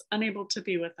Tavares is unable to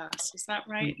be with us. Is that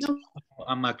right? No,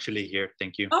 I'm actually here.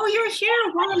 Thank you. Oh, you're here,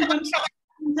 Juan.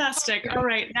 Fantastic. All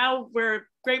right. Now we're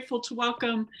grateful to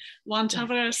welcome Juan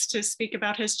Tavares to speak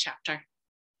about his chapter.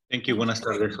 Thank you. Buenas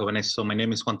tardes, jóvenes. So my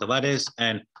name is Juan Tavares,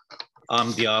 and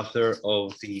I'm the author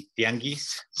of the Tianguis,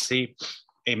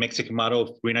 a Mexican model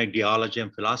of green ideology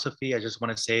and philosophy. I just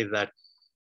want to say that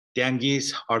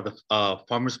Tianguis are the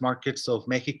farmers markets of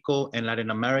Mexico and Latin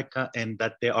America, and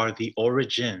that they are the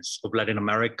origins of Latin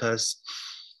America's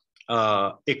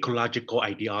ecological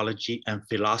ideology and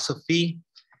philosophy.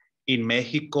 In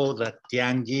Mexico, the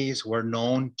Tianguis were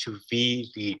known to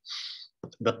be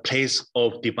the place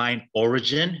of divine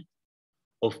origin,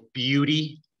 of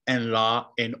beauty and law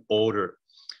and order.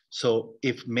 So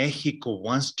if Mexico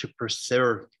wants to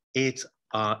preserve its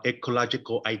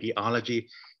ecological ideology,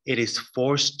 it is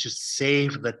forced to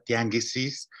save the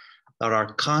Tianguises that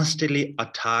are constantly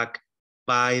attacked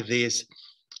by this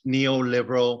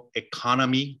neoliberal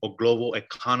economy or global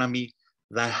economy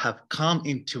that have come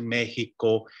into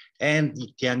Mexico, and the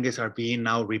tianguis are being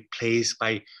now replaced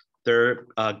by their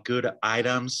good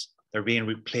items. They're being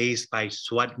replaced by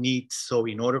SWAT needs. So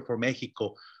in order for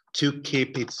Mexico to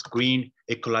keep its green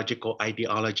ecological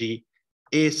ideology,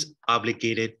 is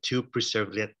obligated to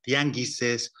preserve the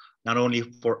tianguises, not only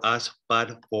for us,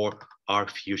 but for our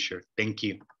future. Thank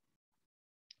you.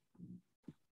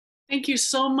 Thank you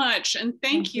so much. And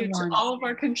thank you to all of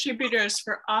our contributors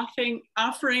for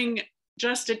offering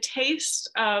just a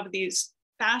taste of these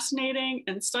fascinating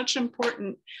and such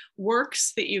important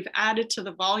works that you've added to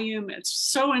the volume.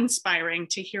 It's so inspiring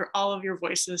to hear all of your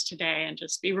voices today and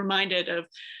just be reminded of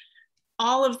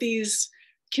all of these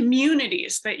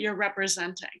communities that you're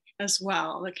representing as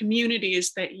well, the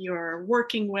communities that you're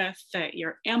working with, that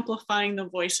you're amplifying the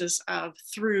voices of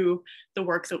through the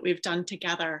work that we've done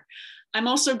together. I'm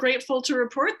also grateful to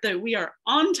report that we are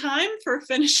on time for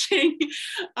finishing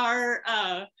our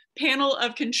panel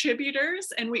of contributors.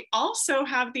 And we also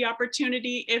have the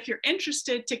opportunity, if you're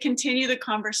interested, to continue the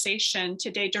conversation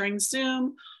today during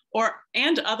Zoom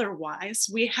and otherwise.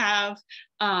 We have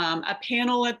a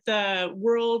panel at the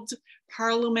World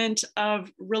Parliament of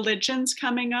Religions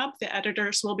coming up. The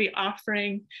editors will be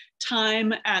offering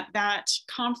time at that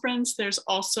conference. There's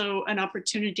also an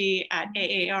opportunity at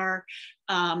AAR,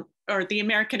 or the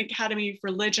American Academy of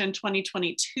Religion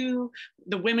 2022.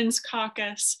 The Women's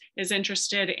Caucus is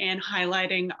interested in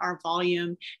highlighting our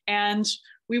volume. And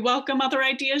we welcome other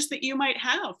ideas that you might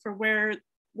have for where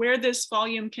this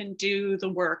volume can do the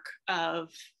work of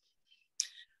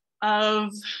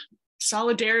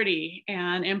solidarity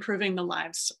and improving the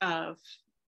lives of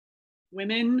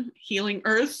women, healing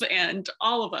Earth, and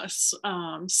all of us.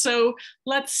 So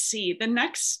let's see, the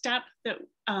next step that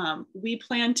we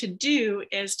plan to do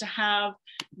is to have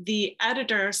the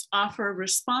editors offer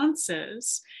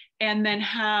responses and then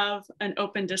have an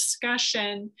open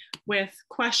discussion with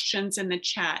questions in the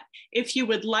chat. If you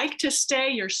would like to stay,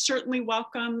 you're certainly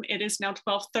welcome. It is now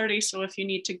 12:30, so if you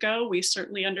need to go, we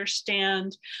certainly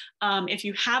understand. If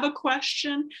you have a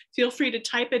question, feel free to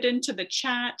type it into the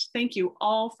chat. Thank you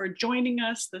all for joining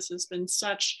us. This has been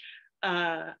such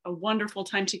a wonderful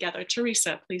time together.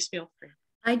 Teresa, please feel free.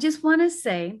 I just want to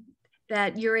say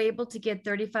that you're able to get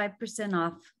 35%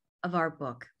 off of our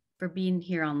book for being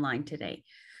here online today.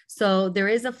 So there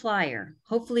is a flyer.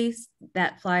 Hopefully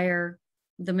that flyer,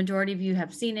 the majority of you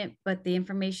have seen it, but the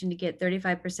information to get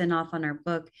 35% off on our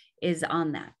book is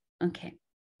on that. Okay.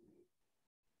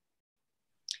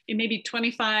 It may be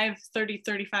 25, 30,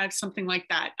 35, something like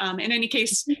that. In any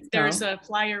case, there's a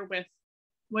flyer with,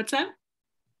 what's that?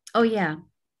 Oh yeah.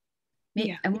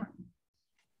 Yeah.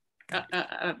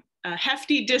 A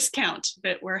hefty discount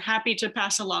that we're happy to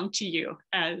pass along to you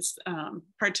as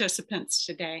participants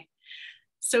today.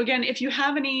 So again, if you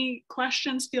have any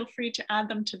questions, feel free to add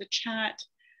them to the chat.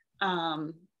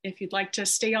 If you'd like to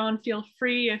stay on, feel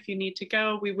free. If you need to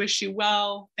go, we wish you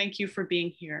well. Thank you for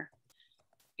being here.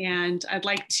 And I'd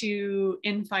like to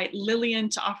invite Lillian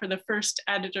to offer the first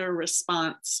editor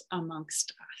response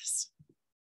amongst us.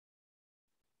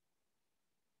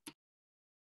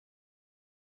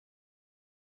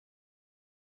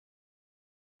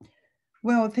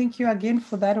 Well, thank you again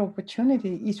for that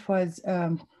opportunity. It was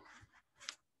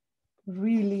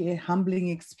really a humbling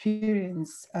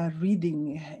experience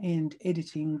reading and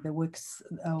editing the works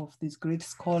of these great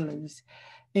scholars.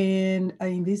 And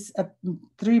in these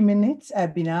 3 minutes,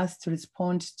 I've been asked to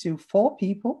respond to 4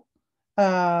 people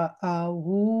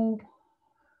who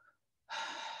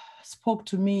spoke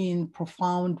to me in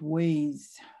profound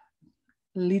ways.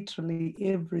 Literally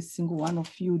every single one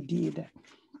of you did.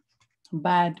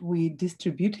 But we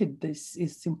distributed this.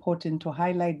 It's important to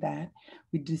highlight that.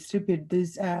 We distribute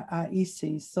these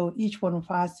essays. So each one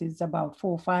of us is about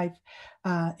 4 or 5.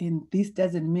 And this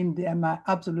doesn't mean they are my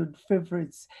absolute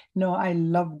favorites. No, I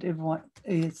loved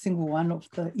a single one of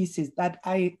the essays that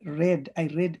I read. I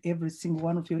read every single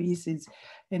one of your essays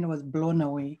and was blown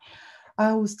away.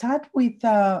 I will start with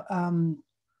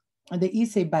the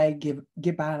essay by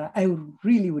Guevara. I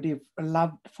really would have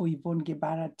loved for Yvonne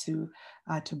Guevara to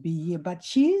be here, but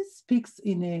she speaks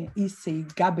in an essay,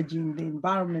 Garbaging the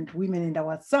Environment, Women and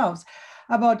Ourselves,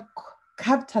 about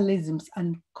capitalism's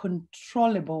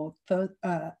uncontrollable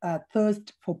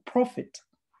thirst for profit.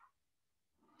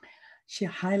 She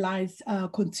highlights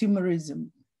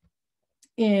consumerism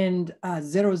and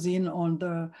zeroes in on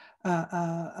the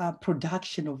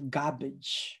production of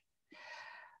garbage.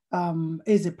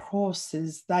 is a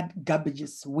process that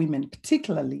garbages women,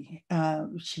 particularly.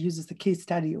 She uses the case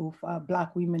study of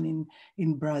Black women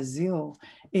in Brazil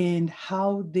and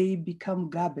how they become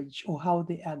garbage, or how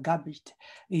they are garbaged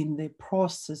in the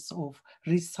process of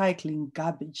recycling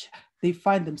garbage. They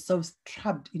find themselves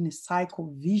trapped in a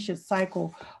cycle, vicious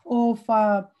cycle of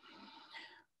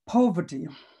poverty.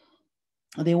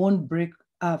 They won't break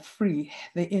free.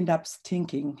 They end up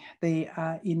stinking. They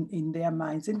are in their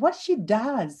minds. And what she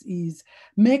does is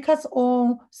make us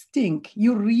all stink.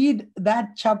 You read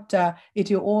that chapter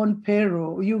at your own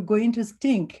peril. You're going to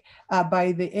stink.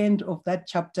 By the end of that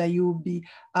chapter, you'll be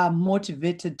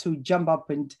motivated to jump up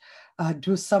and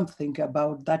do something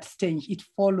about that stench. It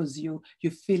follows you. You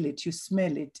feel it. You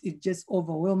smell it. It just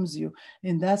overwhelms you.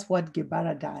 And that's what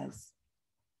Gebara does.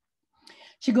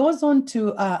 She goes on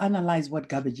to analyze what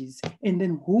garbage is, and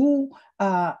then who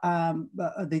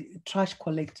the trash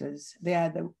collectors. They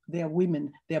are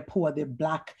women, they're poor, they're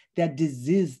Black, they're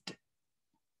diseased.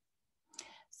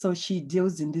 So she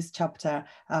deals in this chapter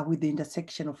with the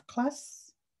intersection of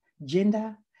class,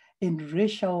 gender, and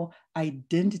racial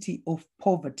identity of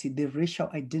poverty, the racial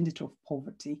identity of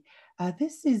poverty.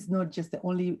 This is not just the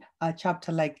only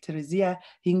chapter, like Teresia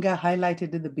Hinga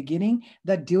highlighted at the beginning,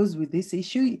 that deals with this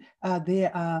issue.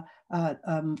 There are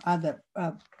other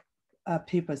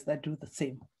papers that do the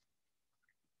same.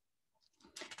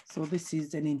 So this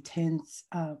is an intense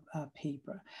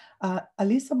paper.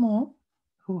 Alisa Moore,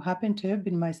 who happened to have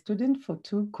been my student for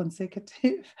 2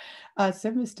 consecutive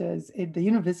semesters at the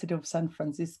University of San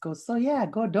Francisco. So yeah,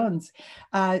 go Dons.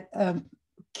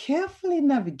 Carefully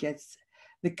navigates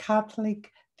the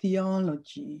Catholic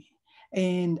theology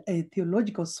and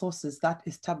theological sources that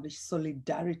establish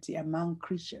solidarity among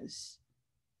Christians,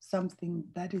 something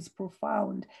that is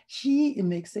profound. She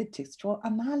makes a textual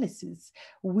analysis,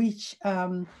 which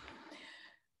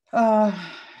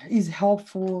is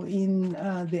helpful in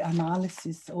the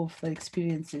analysis of the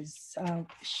experiences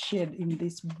shared in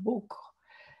this book.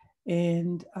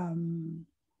 And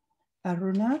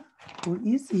Aruna, who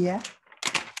is here,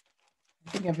 I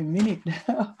think I have a minute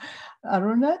now.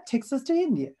 Aruna takes us to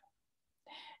India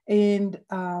and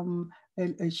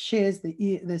shares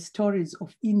the stories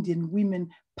of Indian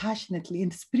women passionately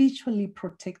and spiritually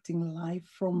protecting life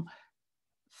from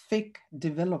fake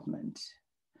development.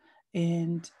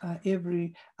 And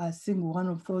every single one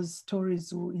of those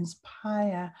stories will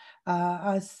inspire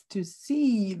us to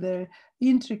see the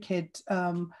intricate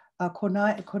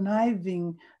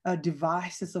conniving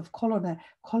devices of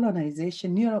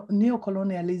colonization,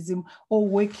 neocolonialism, all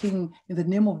working in the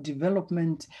name of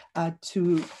development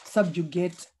to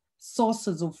subjugate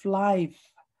sources of life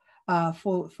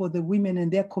for the women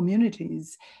and their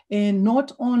communities. And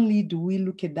not only do we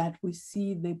look at that, we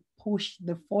see the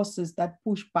forces that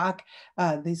push back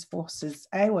these forces.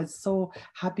 I was so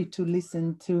happy to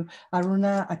listen to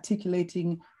Aruna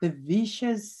articulating the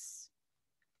vicious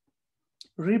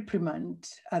reprimand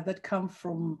that come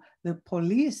from the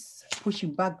police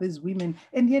pushing back these women,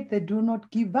 and yet they do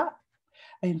not give up.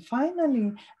 And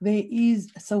finally, there is,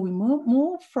 so we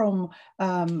move from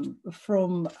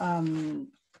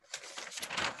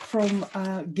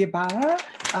Gebara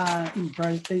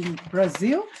in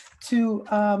Brazil to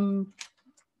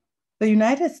the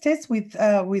United States with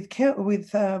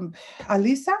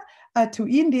Alisa to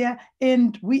India,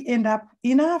 and we end up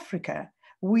in Africa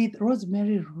with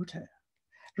Rosemary Rutter.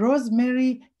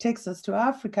 Rosemary takes us to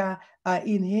Africa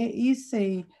in her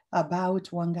essay about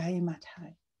Wangari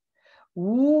Maathai,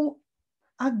 who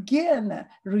again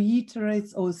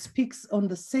reiterates or speaks on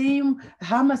the same,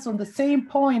 hammers on the same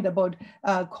point about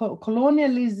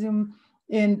colonialism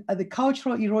and the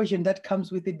cultural erosion that comes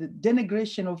with it, the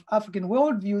denigration of African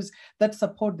worldviews that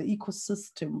support the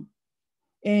ecosystem,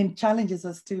 and challenges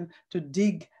us to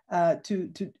dig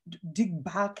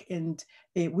back, and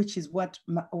which is what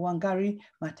Wangari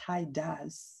Maathai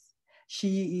does.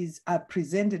 She is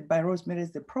presented by Rosemary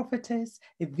as the prophetess,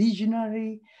 a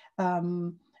visionary,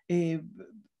 in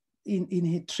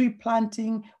her tree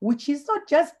planting, which is not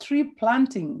just tree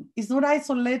planting. It's not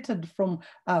isolated from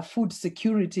food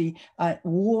security,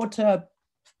 water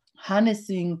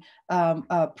harnessing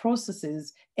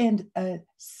processes, and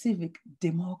civic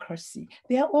democracy.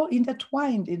 They are all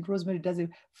intertwined, and Rosemary does a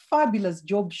fabulous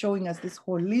job showing us this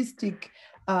holistic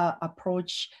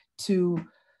approach to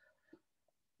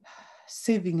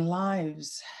saving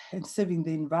lives and saving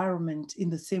the environment in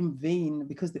the same vein,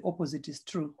 because the opposite is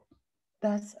true.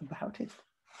 That's about it.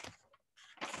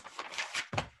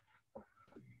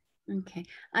 Okay,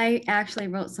 I actually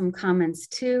wrote some comments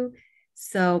too.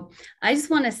 So I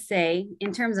just want to say,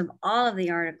 in terms of all of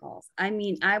the articles, I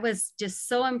mean, I was just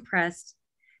so impressed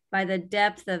by the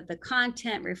depth of the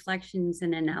content, reflections,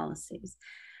 and analyses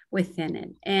within it.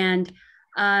 And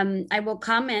I will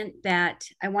comment that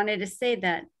I wanted to say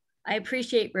that I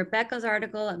appreciate Rebecca's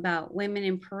article about women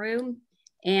in Peru,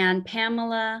 and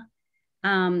Pamela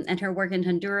and her work in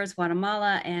Honduras,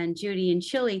 Guatemala, and Judy in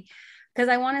Chile, because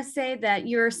I want to say that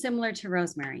you're similar to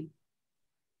Rosemary.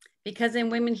 Because in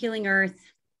Women Healing Earth,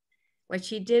 what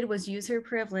she did was use her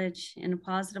privilege in a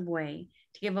positive way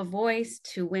to give a voice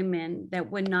to women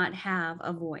that would not have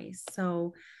a voice.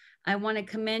 So I want to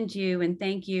commend you and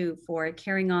thank you for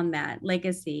carrying on that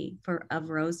legacy of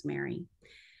Rosemary.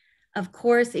 Of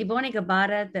course, Ivone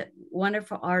Gabata, that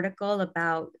wonderful article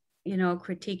about,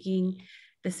 critiquing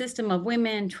the system of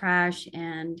women, trash,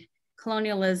 and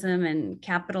colonialism and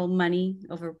capital money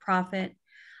over profit.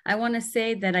 I want to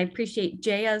say that I appreciate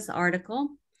Jaya's article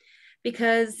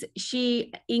because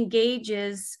she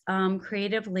engages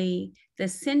creatively the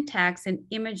syntax and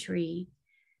imagery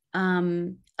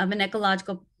of an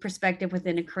ecological perspective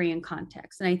within a Korean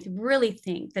context. And I really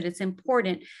think that it's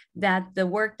important that the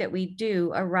work that we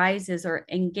do arises or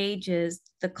engages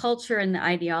the culture and the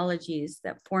ideologies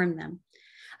that form them.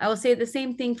 I will say the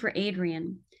same thing for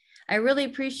Adrian. I really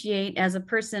appreciate, as a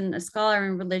person, a scholar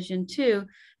in religion too,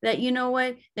 that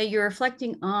that you're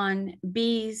reflecting on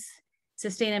bees'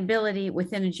 sustainability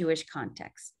within a Jewish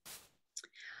context.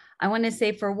 I want to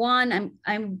say, for one,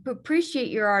 I appreciate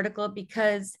your article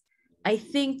because I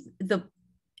think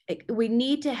we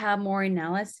need to have more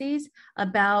analyses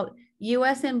about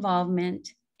U.S. involvement,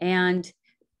 and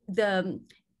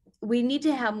we need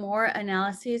to have more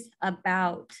analyses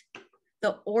about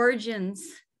the origins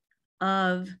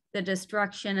of the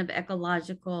destruction of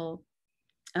ecological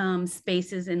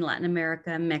spaces in Latin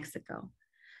America and Mexico.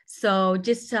 So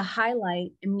just to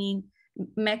highlight,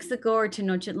 Mexico, or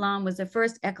Tenochtitlan, was the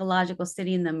first ecological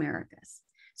city in the Americas.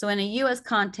 So in a U.S.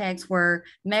 context where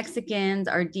Mexicans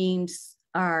are deemed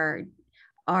are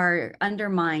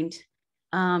undermined,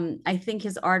 I think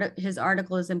his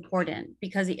article is important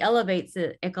because he elevates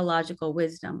the ecological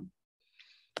wisdom.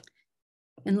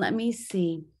 And let me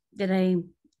see,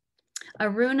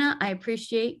 Aruna, I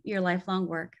appreciate your lifelong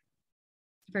work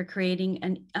for creating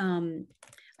an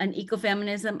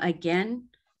ecofeminism, again,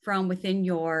 from within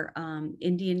your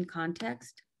Indian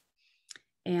context.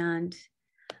 And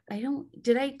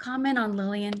did I comment on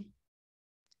Lillian?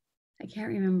 I can't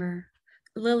remember.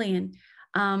 Lillian,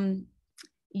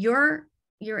 your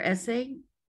essay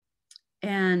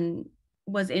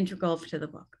was integral to the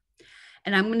book.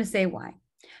 And I'm going to say why.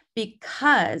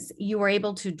 Because you were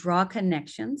able to draw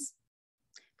connections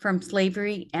from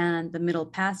slavery and the Middle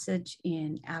Passage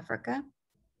in Africa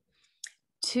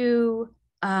to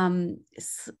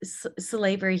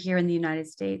slavery here in the United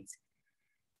States,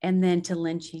 and then to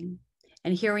lynching.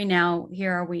 And here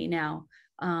are we now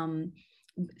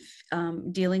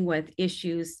dealing with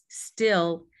issues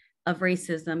still of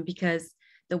racism, because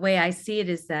the way I see it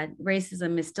is that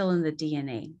racism is still in the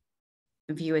DNA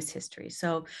of US history.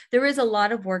 So there is a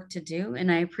lot of work to do,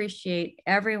 and I appreciate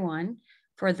everyone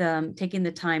for taking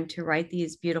the time to write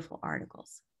these beautiful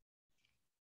articles.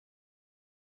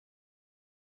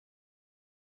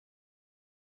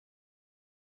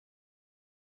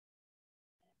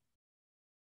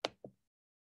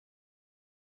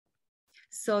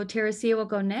 So Teresia will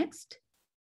go next.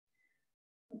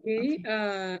 Okay.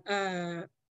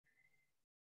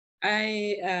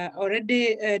 I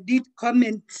already did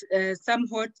comment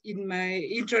somewhat in my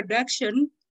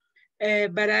introduction,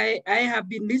 but I have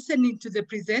been listening to the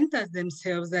presenters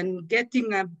themselves and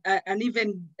getting an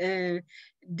even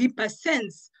deeper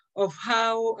sense of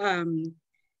how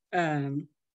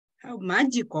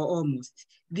magical almost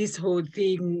this whole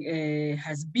thing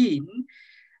has been.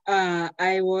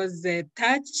 I was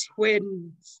touched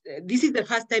when this is the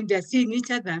first time they're seeing each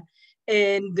other,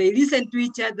 and they listen to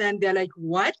each other and they're like,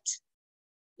 what?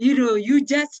 You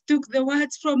just took the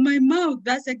words from my mouth.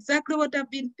 That's exactly what I've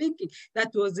been thinking.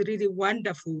 That was really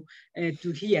wonderful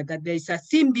to hear, that there's a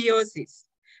symbiosis,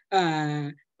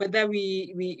 whether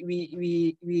we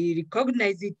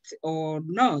recognize it or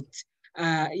not,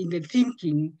 in the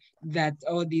thinking that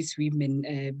all these women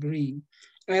bring.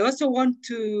 I also want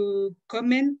to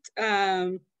comment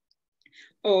on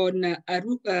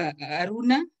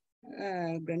Aruna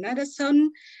Granadason,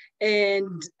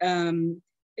 and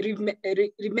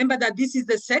remember that this is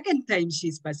the second time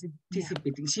she's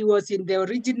participating. Yeah. She was in the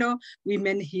original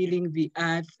Women Healing the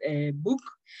Earth book.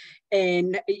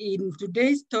 And in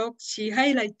today's talk, she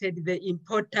highlighted the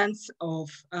importance of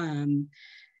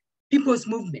people's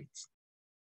movements.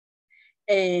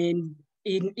 And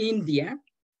in India,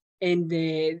 And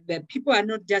the people are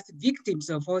not just victims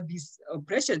of all this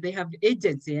oppression, they have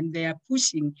agency and they are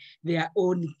pushing their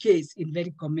own case in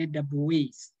very commendable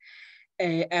ways.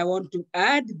 I want to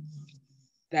add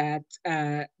that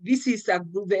this is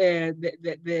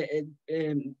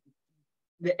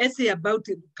the essay about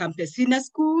campesina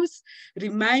schools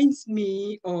reminds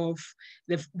me of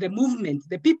the movement,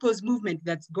 the people's movement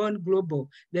that's gone global,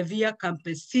 the Via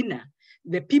Campesina,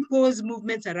 the people's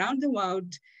movements around the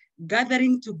world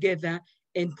gathering together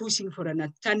and pushing for an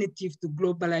alternative to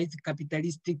globalized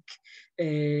capitalistic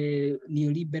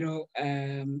neoliberal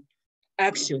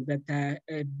action that are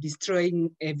destroying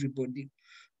everybody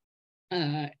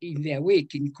in their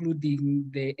wake, including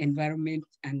the environment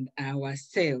and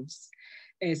ourselves.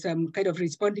 So I'm kind of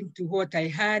responding to what I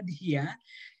had here.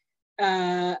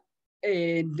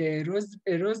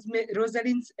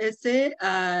 Rosalind's essay,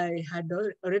 I had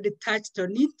already touched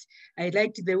on it. I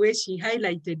liked the way she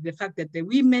highlighted the fact that the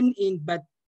women in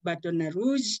Baton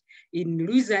Rouge in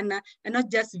Louisiana are not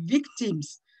just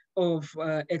victims of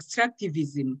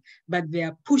extractivism, but they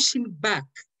are pushing back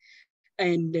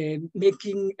and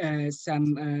making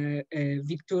some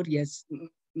victorious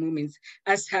moments,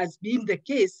 as has been the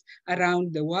case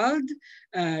around the world,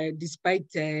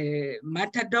 despite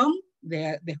martyrdom.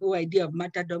 The whole idea of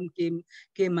martyrdom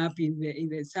came up in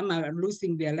the some are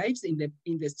losing their lives in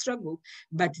the struggle,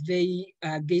 but they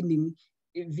are gaining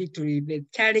victory. The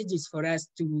challenge is for us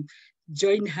to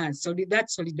join hands, so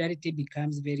that solidarity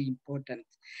becomes very important.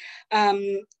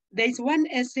 There's one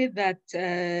essay that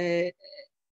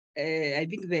I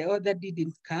think the other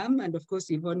didn't come, and of course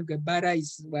Yvonne Guevara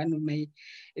is one of my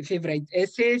favorite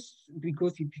essays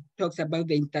because it talks about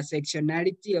the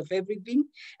intersectionality of everything,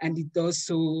 and it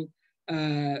also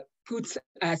puts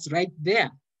us right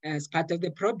there as part of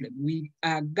the problem. We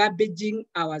are garbaging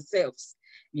ourselves.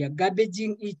 We are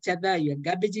garbaging each other, we are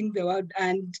garbaging the world,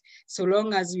 and so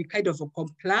long as we kind of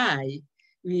comply,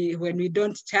 when we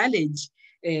don't challenge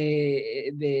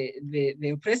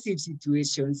the oppressive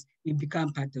situations, we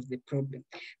become part of the problem.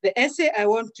 The essay I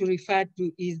want to refer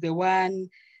to is the one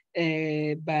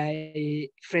by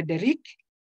Frederick,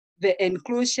 The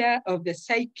Enclosure of the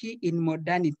Psyche in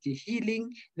Modernity,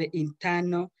 Healing the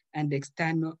Internal and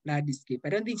External Landscape. I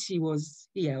don't think she was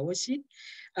here, was she?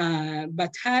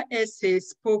 But her essay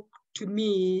spoke to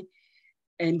me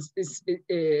and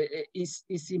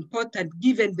is important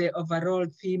given the overall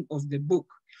theme of the book.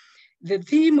 The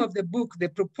theme of the book, the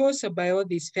proposal by all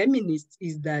these feminists,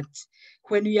 is that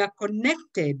when we are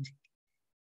connected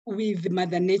with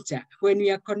Mother Nature, when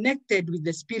we are connected with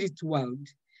the spirit world,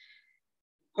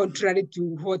 contrary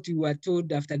to what we were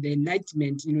told after the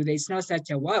Enlightenment, there's no such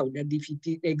a world, and if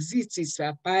it exists, it's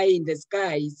a pie in the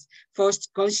sky, it's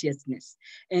forced consciousness.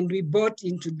 And we bought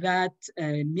into that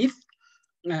myth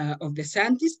of the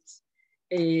scientists.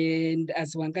 And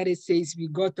as Wangari says, we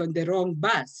got on the wrong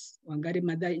bus. Wangari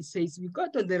Maathai says, we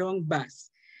got on the wrong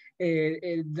bus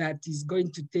that is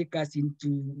going to take us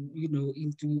into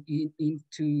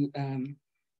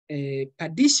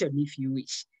perdition, if you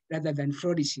wish, rather than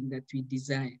flourishing that we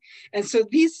desire. And so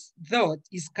this thought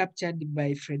is captured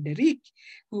by Frederick,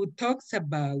 who talks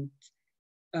about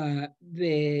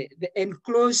the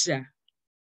enclosure,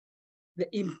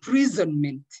 the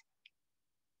imprisonment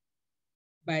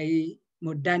by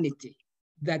modernity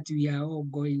that we are all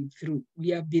going through. We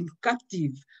have been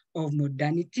captive of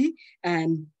modernity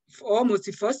and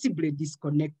almost forcibly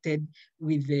disconnected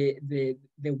with the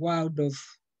world of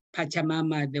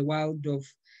Pachamama, the world of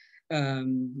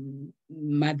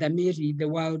Mother Mary, the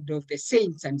world of the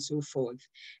saints and so forth.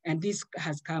 And this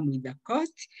has come with a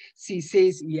cost. She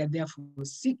says we are therefore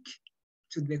sick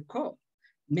to the core.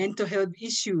 Mental health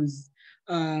issues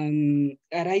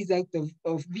arise out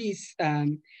of this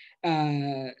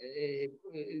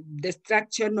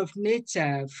destruction of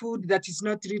nature, food that is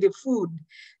not really food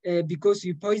because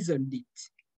we poisoned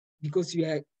it, because we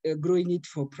are growing it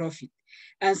for profit.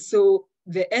 And so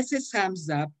the essay sums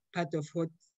up part of what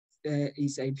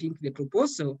is, I think, the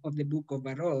proposal of the book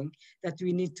overall, that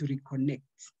we need to reconnect.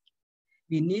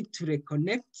 We need to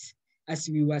reconnect as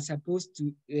we were supposed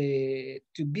to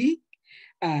be.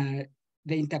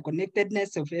 The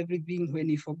interconnectedness of everything, when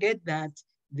we forget that,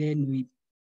 then we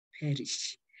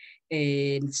perish.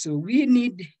 And so we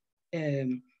need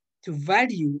to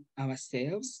value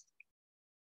ourselves,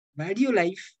 value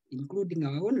life, including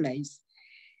our own lives,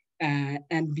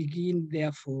 and begin,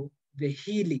 therefore, the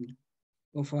healing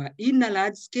of our inner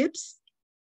landscapes,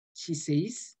 she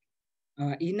says,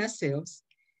 our inner selves,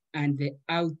 and the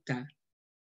outer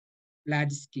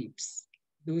landscapes,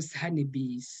 those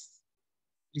honeybees,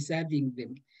 preserving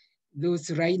them, those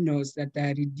rhinos that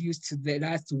are reduced to the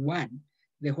last one,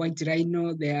 the white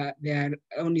rhino. There are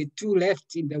only 2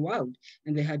 left in the world,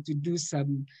 and they had to do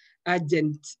some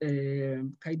urgent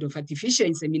kind of artificial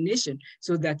insemination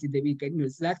so that we can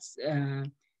use. That's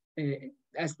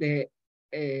as the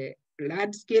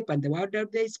landscape and the world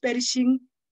out there is perishing.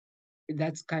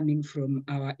 That's coming from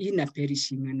our inner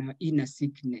perishing and our inner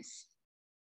sickness.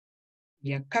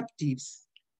 We are captives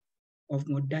of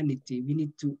modernity. We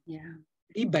need to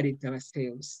liberate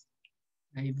ourselves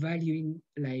by valuing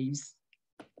lives.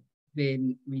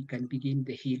 Then we can begin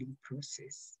the healing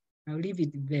process. I'll leave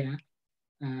it there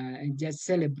and just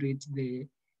celebrate the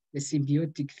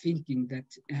symbiotic thinking that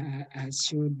has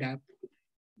showed up.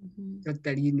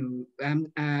 Totally,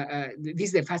 this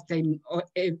is the first time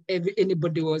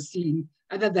anybody was seeing,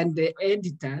 other than the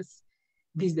editors,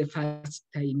 this is the first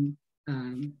time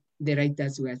the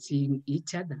writers were seeing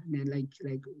each other. And they're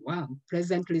like, wow,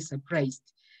 pleasantly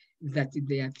surprised that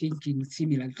they are thinking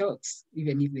similar thoughts,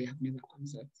 even if they have never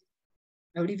consulted.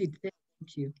 I'll leave it there.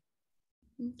 Thank you.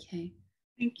 Okay.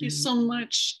 Thank you so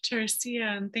much,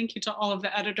 Teresia, and thank you to all of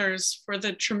the editors for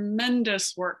the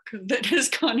tremendous work that has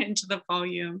gone into the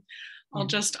volume. I'll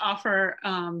just offer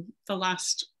the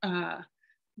last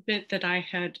bit that I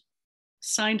had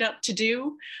signed up to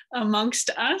do amongst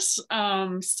us.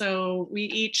 So we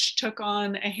each took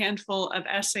on a handful of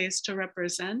essays to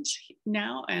represent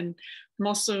now, and I'm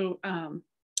also,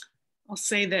 I'll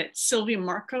say that Sylvia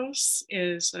Marcos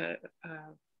is a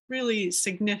really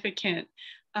significant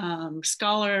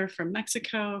scholar from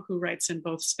Mexico who writes in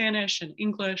both Spanish and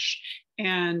English,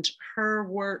 and her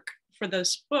work for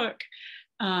this book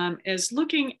is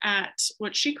looking at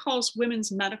what she calls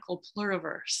women's medical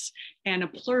pluriverse. And a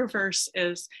pluriverse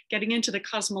is getting into the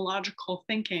cosmological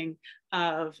thinking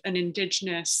of an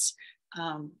indigenous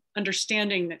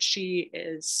understanding that she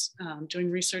is doing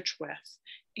research with.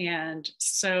 And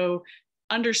so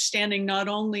understanding not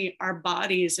only our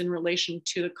bodies in relation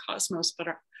to the cosmos, but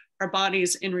our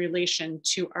bodies in relation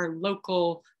to our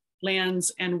local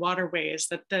lands and waterways,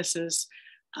 that this is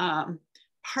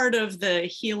part of the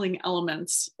healing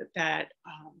elements that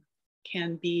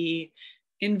can be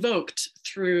invoked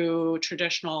through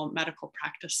traditional medical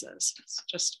practices. It's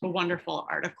just a wonderful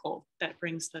article that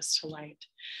brings this to light.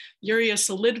 Yuria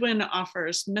Solidwin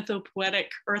offers mythopoetic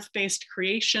earth-based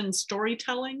creation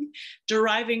storytelling,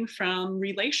 deriving from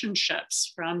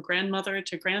relationships from grandmother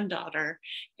to granddaughter,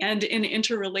 and in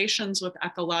interrelations with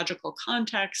ecological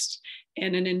context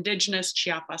in an indigenous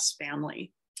Chiapas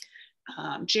family.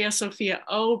 Gia Sophia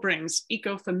O brings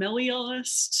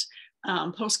ecofamilialist,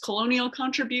 post-colonial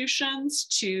contributions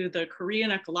to the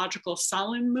Korean ecological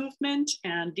Salin movement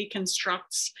and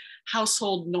deconstructs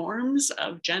household norms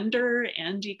of gender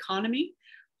and economy.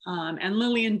 And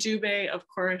Lillian Dubé, of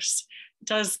course,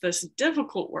 does this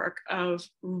difficult work of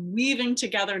weaving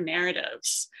together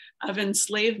narratives of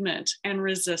enslavement and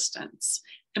resistance,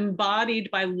 embodied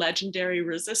by legendary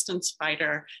resistance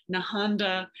fighter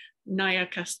Nahanda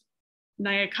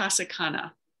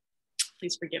Nyakasikana.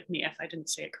 Please forgive me if I didn't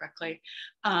say it correctly,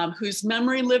 whose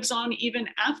memory lives on even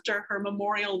after her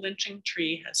memorial lynching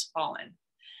tree has fallen.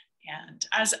 And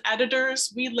as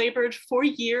editors, we labored for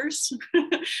years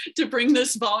to bring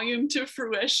this volume to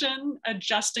fruition,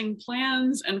 adjusting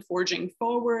plans and forging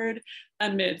forward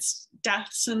amidst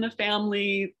deaths in the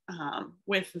family,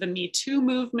 with the Me Too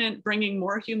movement bringing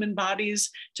more human bodies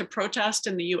to protest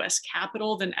in the US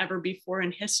Capitol than ever before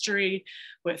in history,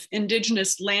 with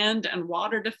indigenous land and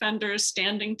water defenders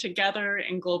standing together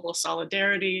in global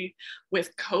solidarity,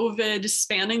 with COVID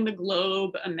spanning the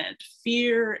globe amid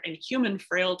fear and human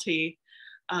frailty,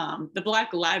 the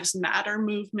Black Lives Matter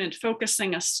movement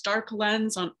focusing a stark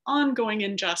lens on ongoing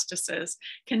injustices,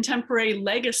 contemporary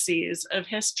legacies of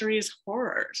history's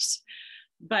horrors.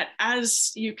 But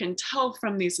as you can tell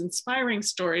from these inspiring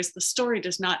stories, the story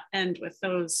does not end with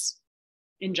those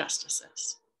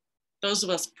injustices. Those of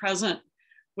us present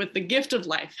with the gift of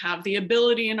life have the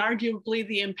ability and arguably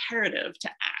the imperative to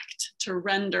act, to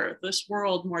render this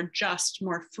world more just,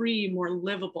 more free, more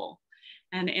livable.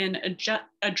 And in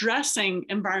addressing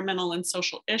environmental and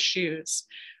social issues,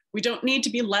 we don't need to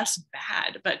be less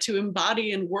bad, but to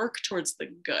embody and work towards the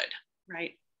good,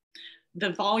 right?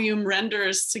 The volume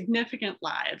renders significant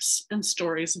lives and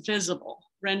stories visible,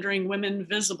 rendering women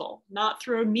visible, not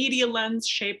through a media lens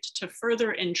shaped to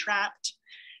further entrap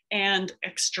and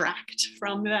extract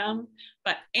from them,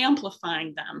 but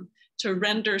amplifying them to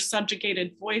render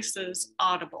subjugated voices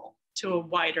audible to a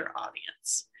wider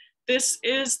audience. This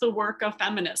is the work of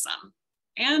feminism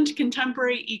and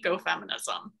contemporary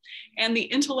ecofeminism and the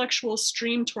intellectual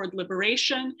stream toward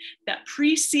liberation that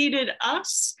preceded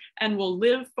us and will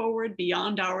live forward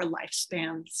beyond our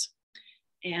lifespans.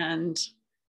 And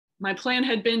My plan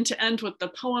had been to end with the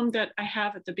poem that I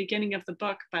have at the beginning of the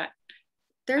book, but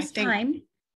there's time.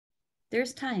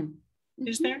 There's time.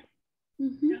 Is there?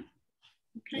 Mm-hmm. Yeah.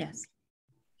 Okay. Yes.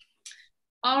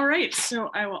 All right, so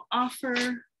I will offer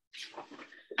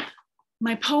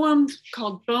my poem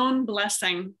called Bone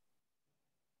Blessing.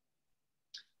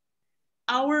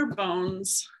 Our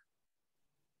bones,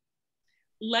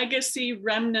 legacy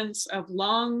remnants of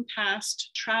long past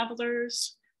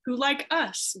travelers who, like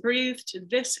us, breathed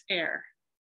this air.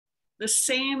 The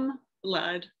same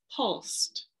blood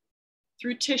pulsed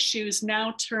through tissues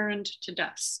now turned to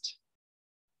dust.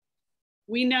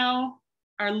 We now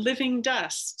are living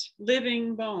dust,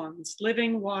 living bones,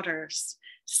 living waters,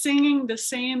 singing the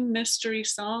same mystery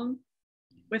song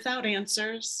without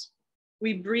answers.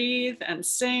 We breathe and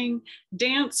sing,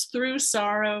 dance through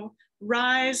sorrow,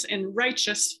 rise in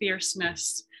righteous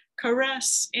fierceness,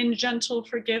 caress in gentle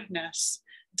forgiveness,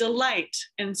 delight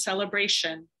in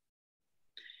celebration.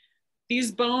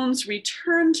 These bones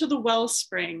return to the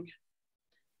wellspring,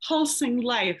 pulsing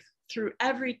life through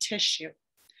every tissue,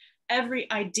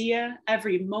 every idea,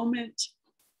 every moment,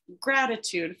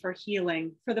 gratitude for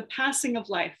healing, for the passing of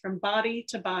life from body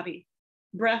to body,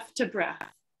 breath to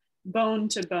breath, bone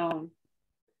to bone.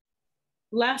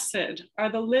 Blessed are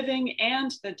the living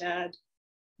and the dead.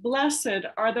 Blessed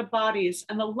are the bodies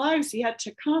and the lives yet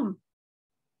to come,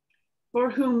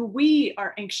 for whom we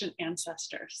are ancient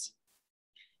ancestors.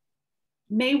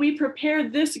 May we prepare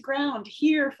this ground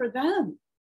here for them,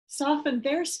 soften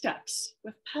their steps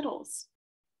with petals,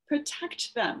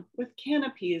 protect them with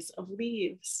canopies of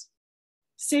leaves,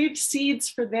 save seeds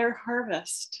for their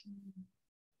harvest.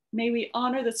 May we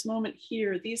honor this moment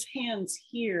here, these hands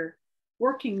here,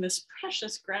 working this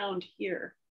precious ground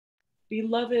here.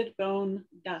 Beloved bone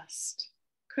dust,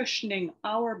 cushioning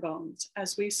our bones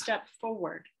as we step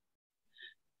forward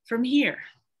from here.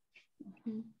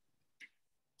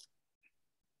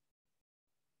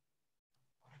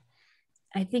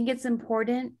 I think it's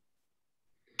important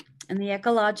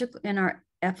in our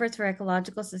efforts for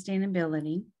ecological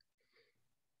sustainability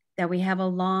that we have a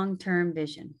long-term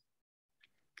vision.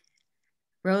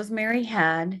 Rosemary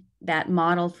had that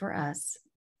model for us,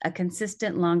 a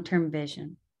consistent long-term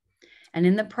vision. And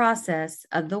in the process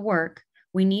of the work,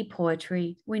 we need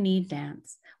poetry, we need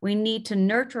dance, we need to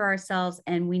nurture ourselves,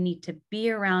 and we need to be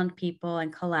around people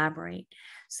and collaborate.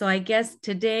 So I guess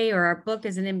today, or our book,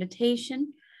 is an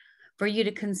invitation for you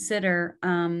to consider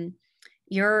the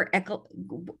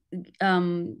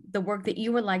work that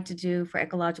you would like to do for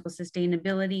ecological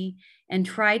sustainability, and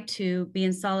try to be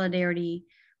in solidarity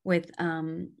with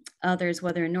others,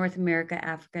 whether in North America,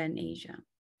 Africa, and Asia.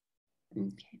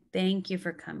 Okay, thank you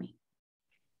for coming.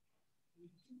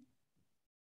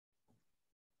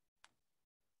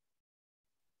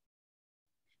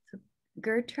 So,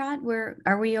 Gertrude,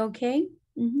 are we okay?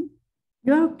 Mm-hmm.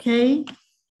 You're okay.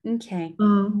 Okay.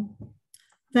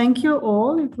 Thank you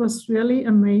all. It was really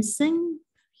amazing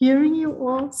hearing you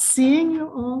all, seeing you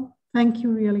all. Thank you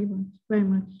really much, very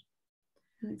much.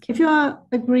 Okay. If you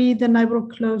agree, then I will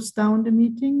close down the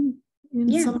meeting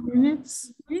in some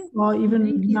minutes, or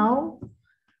even now.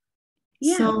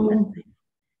 Yeah. So,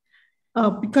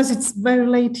 because it's very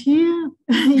late here,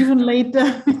 even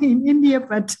later in India,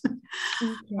 but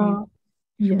okay.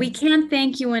 Yes. We can't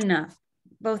thank you enough.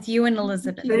 Both you and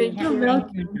Elizabeth. Thank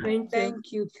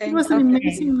you. It was an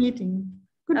amazing meeting.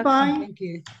 Goodbye. Okay. Thank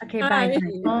you. Okay, bye.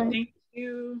 Bye. Thank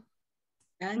you.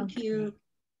 Thank you.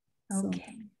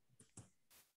 Okay.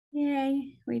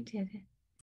 Yay, we did it.